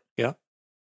do it. Yeah.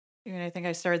 And I think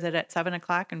I started it at 7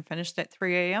 o'clock and finished at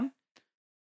 3 a.m.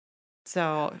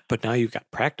 So. But now you've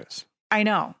got practice. I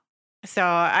know. So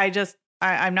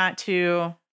I'm not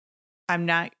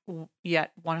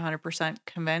yet 100%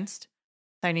 convinced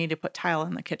that I need to put tile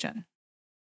in the kitchen.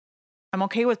 I'm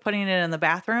okay with putting it in the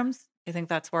bathrooms. I think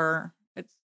that's where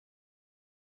it's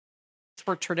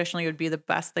where traditionally it would be the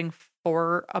best thing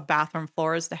for a bathroom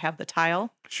floor is to have the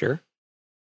tile. Sure.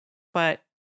 But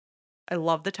I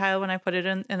love the tile when I put it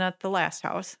in at the last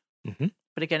house. Mm-hmm.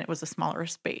 But again, it was a smaller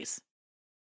space.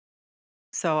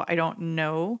 So I don't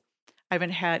know. I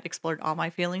haven't had explored all my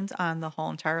feelings on the whole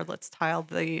entire let's tile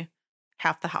the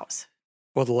half the house.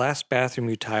 Well, the last bathroom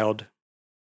you tiled,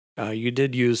 you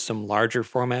did use some larger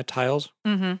format tiles.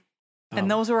 Mm-hmm.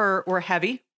 And those were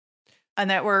heavy,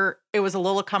 and it was a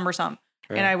little cumbersome.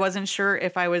 Right. And I wasn't sure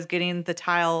if I was getting the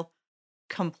tile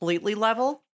completely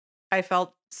level. I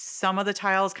felt some of the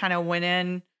tiles kind of went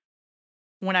in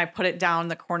when I put it down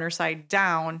the corner side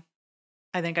down.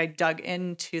 I think I dug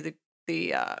into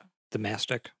the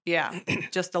mastic. Yeah,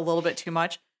 just a little bit too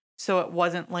much. So it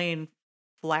wasn't laying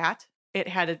flat. It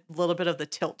had a little bit of the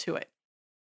tilt to it.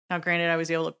 Now, granted, I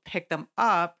was able to pick them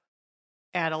up,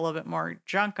 add a little bit more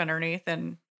junk underneath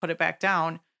and put it back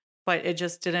down, but it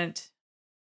just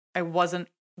I wasn't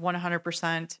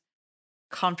 100%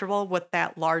 comfortable with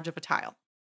that large of a tile.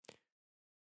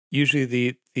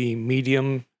 Usually the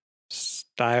medium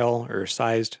style or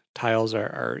sized tiles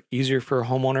are easier for a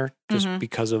homeowner just Mhm.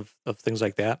 because of things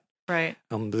like that. Right.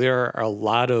 There are a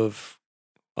lot of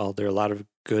there are a lot of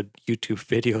good YouTube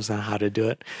videos on how to do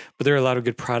it, but there are a lot of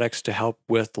good products to help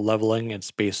with leveling and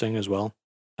spacing as well.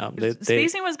 They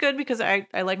Spacing was good because I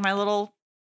like my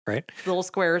right. little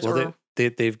squares Well, or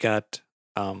they've got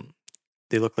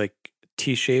they look like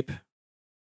T-shape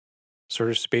sort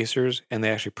of spacers, and they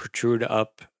actually protrude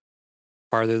up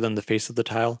farther than the face of the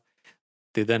tile.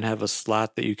 They then have a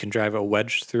slot that you can drive a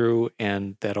wedge through,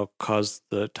 and that'll cause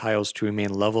the tiles to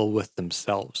remain level with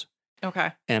themselves.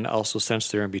 okay. And also, since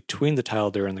they're in between the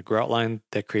tile, they're in the grout line,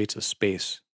 that creates a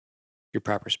space, your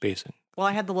proper spacing, Well,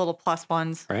 I had the little plus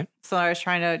ones. right? So I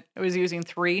was using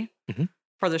 3 Mhm.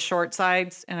 for the short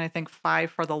sides and I think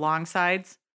 5 for the long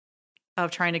sides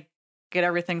of trying to get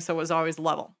everything so it was always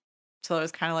level. So it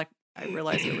was kind of like I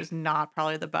realized it was not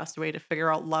probably the best way to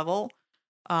figure out level.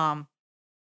 Um,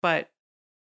 but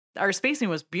our spacing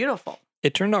was beautiful.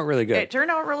 It turned out really good. It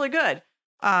turned out really good.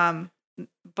 Um,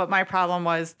 but my problem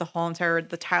was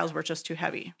the tiles were just too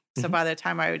heavy. So Mhm. by the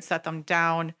time I would set them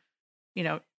down, you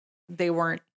know, they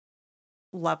weren't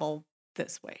level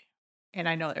this way. And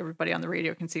I know everybody on the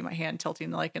radio can see my hand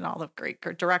tilting like in all the great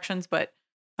directions, but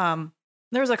um,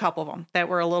 there's a couple of them that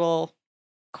were a little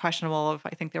questionable if I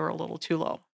think they were a little too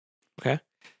low. Okay.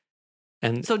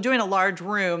 And So doing a large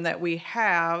room that we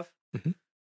have Mhm.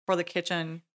 for the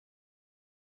kitchen,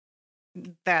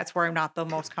 that's where I'm not the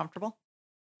most comfortable.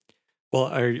 well,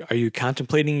 are you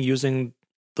contemplating using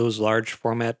those large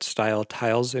format style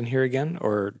tiles in here again,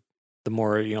 or the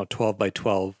more 12 by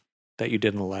 12 that you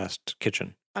did in the last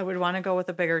kitchen? I would want to go with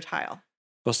a bigger tile.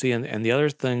 Well, see, and the other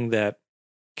thing that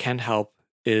can help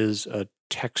is a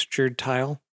textured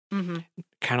tile, Hmm.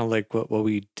 kind of like what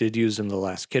we did use in the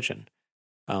last kitchen,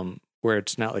 where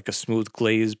it's not like a smooth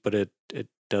glaze, but it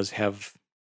does have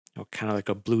kind of like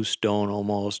a blue stone,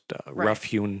 almost Right. rough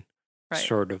hewn Right.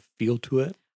 sort of feel to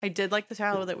it. I did like the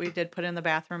tile that we did put in the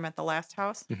bathroom at the last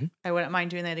house. Hmm. I wouldn't mind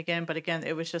doing that again, but again,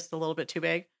 it was just a little bit too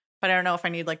big. But I don't know if I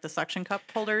need like the suction cup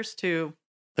holders to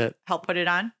That help put it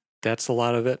on. that's a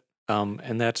lot of it,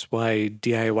 and that's why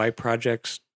DIY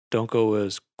projects don't go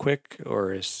as quick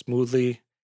or as smoothly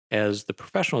as the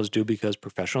professionals do, because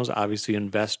professionals obviously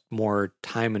invest more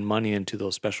time and money into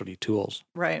those specialty tools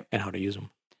Right. and how to use them.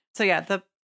 So yeah,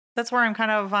 that's where I'm kind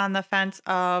of on the fence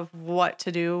of what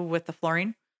to do with the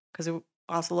flooring because we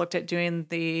also looked at doing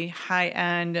the high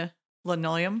end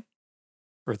linoleum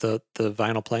Or the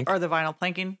vinyl plank. or the vinyl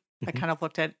planking. I Mhm. kind of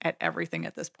looked at everything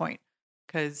at this point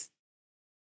because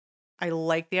I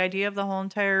like the idea of the whole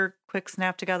entire quick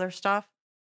snap together stuff.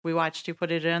 We watched you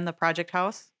put it in the project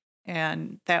house,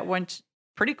 and that went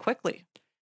pretty quickly.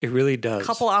 It really does.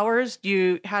 Couple hours,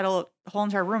 you had a whole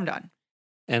entire room done.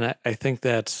 And I think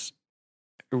that's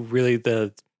really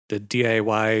the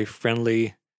DIY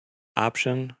friendly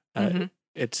option. Hmm.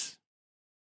 It's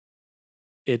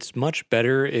it's much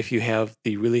better if you have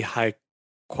the really high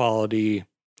quality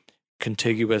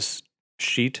contiguous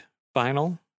sheet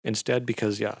vinyl instead,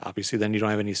 because yeah, obviously then you don't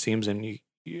have any seams, and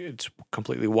it's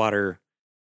completely Tight.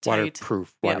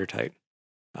 waterproof, Yep. watertight.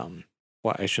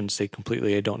 Well, I shouldn't say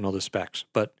completely. I don't know the specs,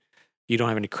 but you don't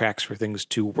have any cracks for things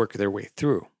to work their way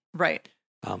through. Right.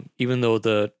 Even though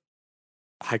the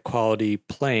high quality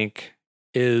plank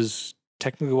is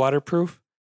technically waterproof,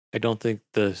 I don't think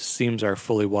the seams are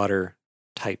fully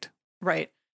watertight.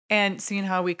 Right. And seeing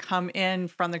how we come in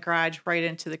from the garage right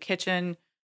into the kitchen,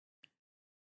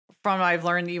 from what I've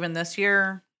learned even this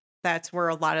year, that's where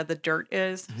a lot of the dirt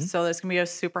is. Mhm. So there's going to be a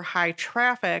super high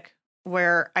traffic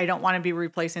where I don't want to be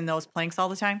replacing those planks all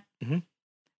the time. Mhm.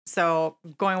 So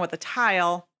going with a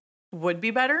tile would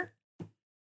be better.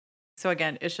 So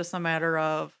again, it's just a matter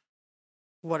of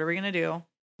what are we going to do?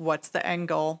 What's the end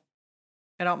goal?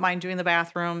 I don't mind doing the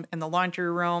bathroom and the laundry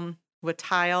room with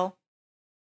tile.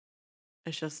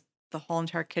 It's just the whole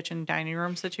entire kitchen dining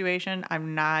room situation.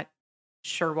 I'm not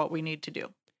sure what we need to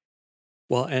do.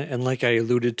 Well, and like I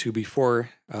alluded to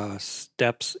before,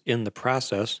 steps in the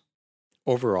process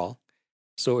overall.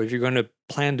 So if you're going to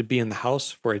plan to be in the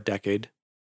house for a decade,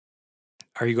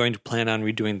 are you going to plan on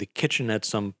redoing the kitchen at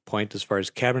some point as far as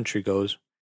cabinetry goes?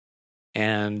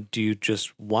 And do you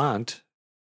just want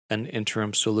an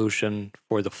interim solution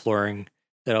for the flooring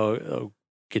that'll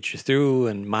get you through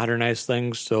and modernize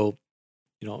things so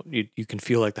you can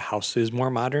feel like the house is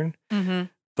more modern? Mm-hmm.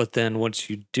 But then once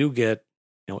you do get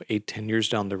 8-10 years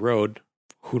down the road,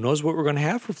 who knows what we're going to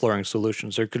have for flooring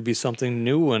solutions? There could be something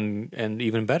new and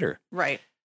even better. Right.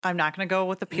 I'm not going to go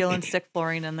with the peel and stick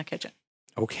flooring in the kitchen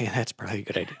Okay, that's probably a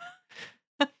good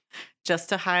idea. just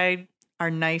to hide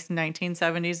our nice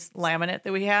 1970s laminate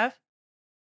that we have.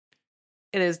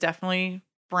 It is definitely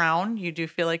brown. You do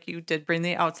feel like you did bring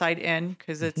the outside in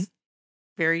because Mhm. it's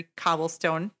very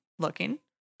cobblestone looking.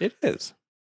 It is.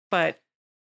 But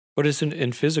But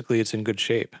in physically, it's in good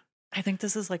shape. I think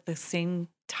this is like the same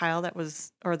tile that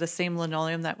was, or the same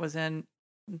linoleum that was in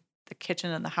the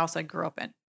kitchen in the house I grew up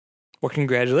in. Well,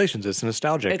 congratulations. It's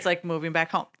nostalgic. It's like moving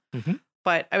back home. Mhm.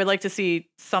 But I would like to see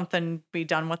something be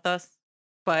done with this.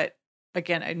 But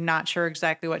again, I'm not sure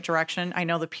exactly what direction. I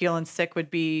know the peel and stick would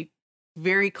be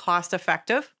very cost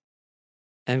effective.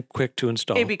 And quick to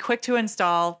install. It'd be quick to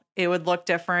install. It would look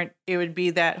different. It would be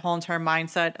that whole entire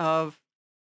mindset of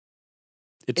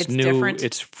It's it's new. different.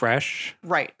 It's fresh.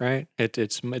 Right. Right.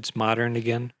 It's modern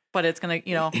again. But it's going to,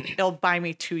 it'll buy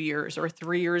me 2 years or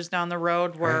 3 years down the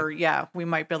road where, yeah, we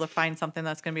might be able to find something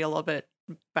that's going to be a little bit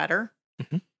better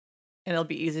Mhm. and it'll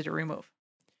be easy to remove.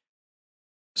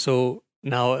 So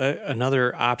now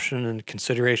another option and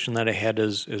consideration that I had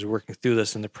is working through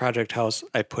this in the project house.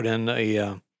 I put in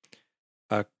a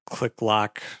click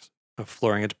lock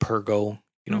flooring. It's Pergo,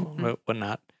 Mhm.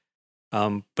 whatnot.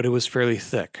 But it was fairly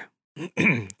thick.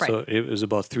 So it was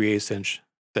about 3/8 inch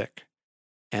thick.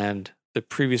 And the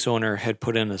previous owner had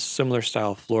put in a similar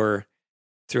style floor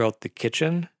throughout the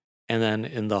kitchen and then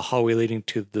in the hallway leading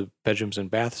to the bedrooms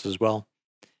and baths as well,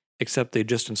 except they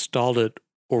just installed it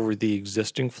over the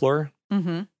existing floor,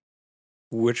 Mm-hmm.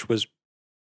 which was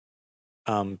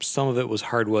some of it was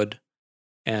hardwood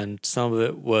and some of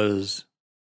it was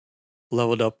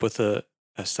leveled up with a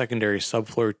secondary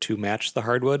subfloor to match the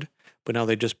hardwood, but now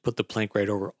they just put the plank right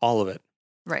over all of it.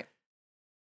 Right.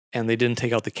 And they didn't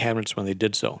take out the cabinets when they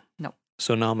did so. No.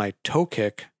 So now my toe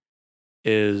kick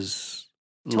is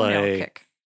Toenail kick.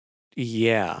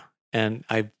 Yeah. And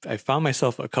I found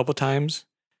myself a couple times,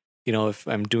 if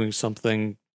I'm doing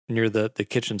something near the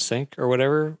kitchen sink or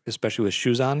whatever, especially with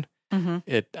shoes on,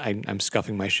 Mm-hmm. I'm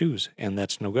scuffing my shoes and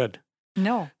that's no good.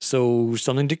 No. So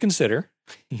something to consider,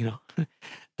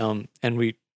 and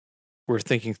we're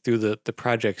thinking through the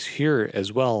projects here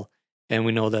as well. And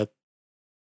we know that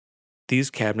these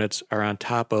cabinets are on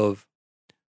top of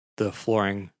the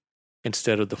flooring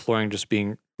instead of the flooring just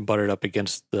being buttered up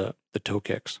against the toe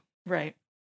kicks. Right.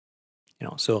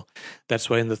 So that's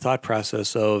why in the thought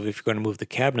process of if you're going to move the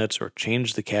cabinets or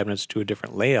change the cabinets to a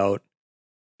different layout,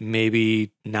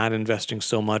 maybe not investing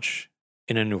so much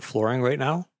in a new flooring right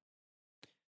now.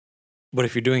 But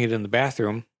if you're doing it in the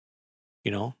bathroom,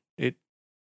 it,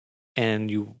 and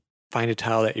you find a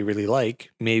tile that you really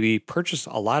like, maybe purchase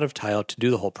a lot of tile to do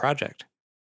the whole project.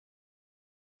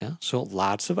 Yeah. So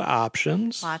lots of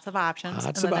options. Lots of options.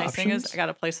 Lots and the of nice thing is options. I got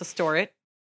a place to store it.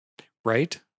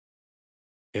 Right.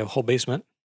 You have a whole basement.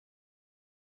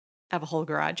 I have a whole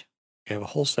garage. You have a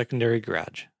whole secondary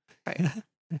garage. Right.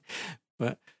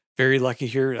 But very lucky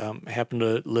here. I happen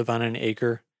to live on an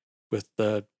acre with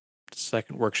the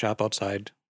second workshop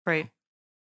outside. Right.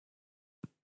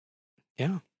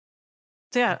 Yeah.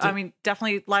 So yeah, That's I it. mean,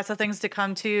 definitely lots of things to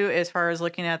come to as far as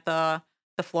looking at the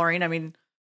flooring. I mean,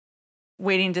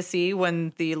 waiting to see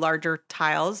when the larger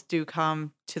tiles do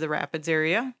come to the Rapids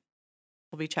area.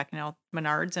 We'll be checking out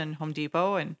Menards and Home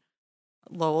Depot and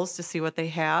Lowe's to see what they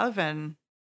have and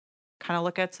kind of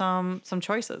look at some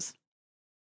choices.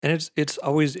 And it's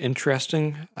always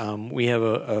interesting. We have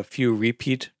a few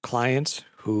repeat clients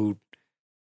who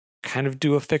kind of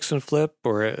do a fix and flip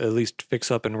or at least fix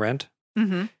up and rent.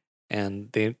 Mm-hmm.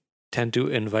 And they tend to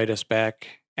invite us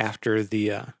back after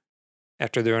the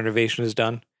renovation is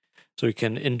done, so we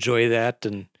can enjoy that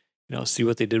and see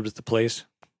what they did with the place.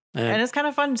 And it's kind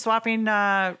of fun swapping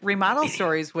remodel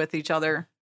stories with each other.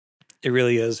 It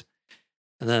really is.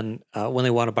 And then when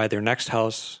they want to buy their next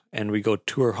house, and we go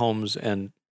tour homes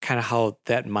and kind of how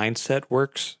that mindset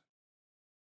works.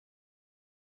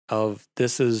 Of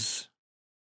this is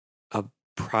a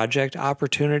project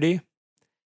opportunity,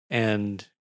 and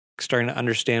starting to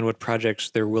understand what projects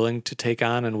they're willing to take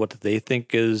on and what they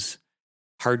think is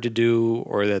hard to do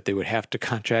or that they would have to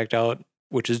contract out,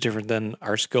 which is different than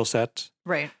our skill sets.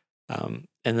 Right.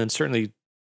 And then certainly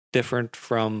different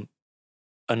from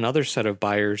another set of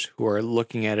buyers who are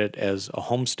looking at it as a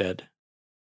homestead.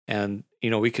 And,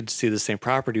 we could see the same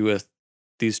property with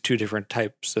these two different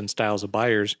types and styles of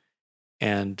buyers.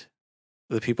 And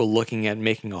the people looking at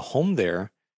making a home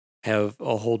there have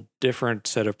a whole different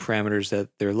set of parameters that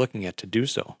they're looking at to do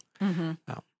so. Mm-hmm.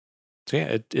 So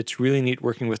yeah, it's really neat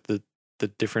working with the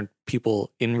different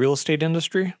people in real estate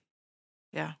industry.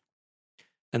 Yeah.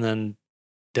 And then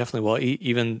definitely, well,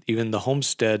 even the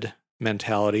homestead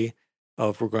mentality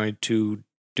of we're going to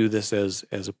do this as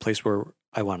a place where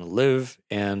I want to live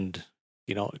and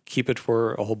keep it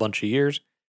for a whole bunch of years.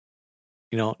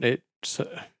 It's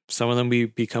some of them we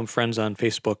become friends on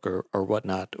Facebook or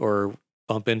whatnot, or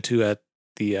bump into at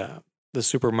the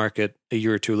supermarket a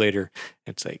year or two later.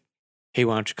 It's like, hey,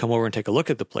 why don't you come over and take a look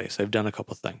at the place? I've done a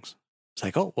couple things. It's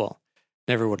like, oh, well,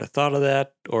 never would have thought of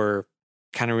that, or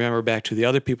kind of remember back to the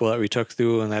other people that we took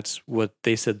through, and that's what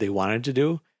they said they wanted to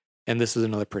do, and this is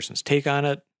another person's take on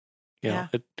it. Yeah.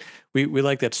 We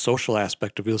like that social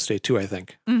aspect of real estate too, I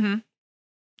think. Mm-hmm.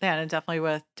 Yeah, and definitely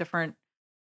with different,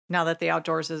 now that the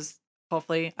outdoors is,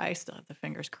 hopefully, I still have the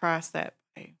fingers crossed that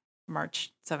by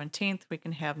March 17th, we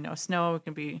can have no snow, we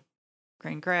can be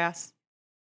green grass.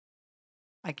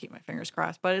 I keep my fingers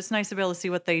crossed, but it's nice to be able to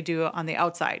see what they do on the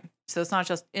outside. So it's not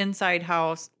just inside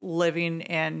house living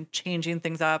and changing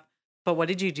things up, but what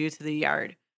did you do to the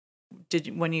yard?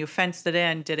 When you fenced it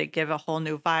in, did it give a whole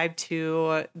new vibe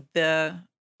to the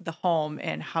home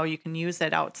and how you can use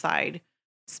that outside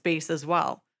space as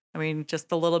well? I mean,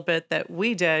 just a little bit that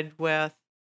we did with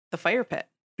the fire pit.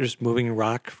 Just moving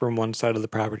rock from one side of the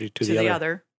property to the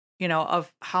other.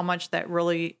 Of how much that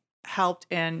really helped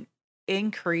and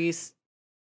increase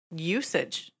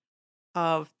usage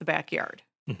of the backyard.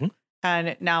 Mm-hmm.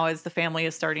 And now as the family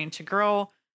is starting to grow,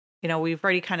 we've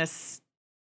already kind of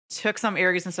took some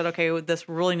areas and said, okay, this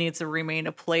really needs to remain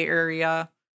a play area,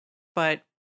 but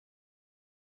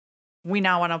we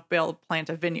now want to plant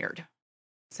a vineyard.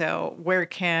 So where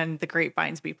can the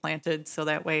grapevines be planted so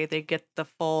that way they get the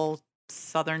full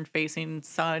southern facing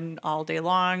sun all day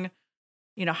long?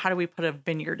 How do we put a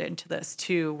vineyard into this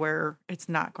too, where it's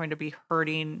not going to be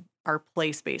hurting our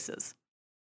play spaces?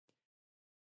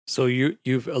 So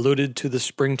you've alluded to the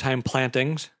springtime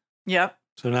plantings. Yep.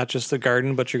 So not just the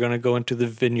garden, but you're going to go into the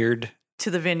vineyard. To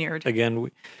the vineyard.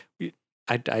 Again,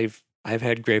 I've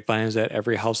had grapevines at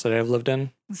every house that I've lived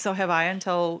in. So have I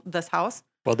until this house.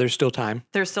 Well, there's still time.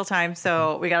 There's still time.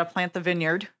 So we got to plant the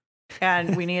vineyard,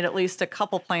 and we need at least a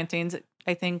couple plantings.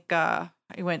 I think it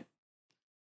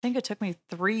took me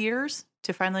 3 years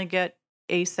to finally get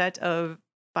a set of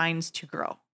vines to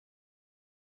grow.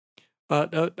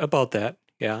 About that,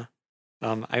 yeah.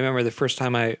 I remember the first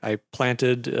time I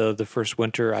planted the first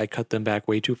winter, I cut them back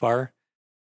way too far,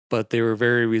 but they were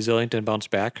very resilient and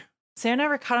bounced back. See, I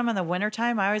never cut them in the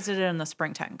wintertime. I always did it in the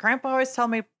springtime. Grandpa always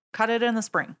told me, cut it in the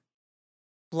spring.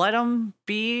 Let them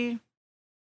be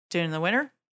during the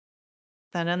winter.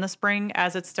 Then in the spring,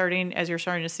 as you're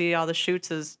starting to see all the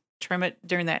shoots, is trim it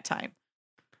during that time.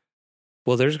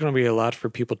 Well, there's going to be a lot for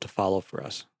people to follow for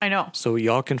us. I know. So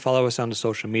y'all can follow us on the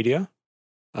social media.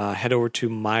 Head over to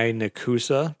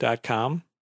mynacusa.com.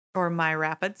 Or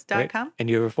myrapids.com. Right? And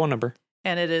you have a phone number.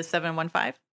 And it is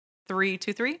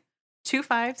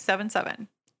 715-323-2577.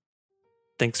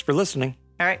 Thanks for listening.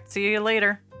 All right. See you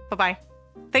later. Bye-bye.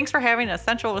 Thanks for having us,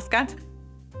 Central Wisconsin.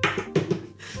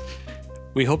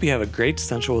 We hope you have a great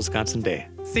Central Wisconsin day.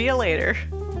 See you later.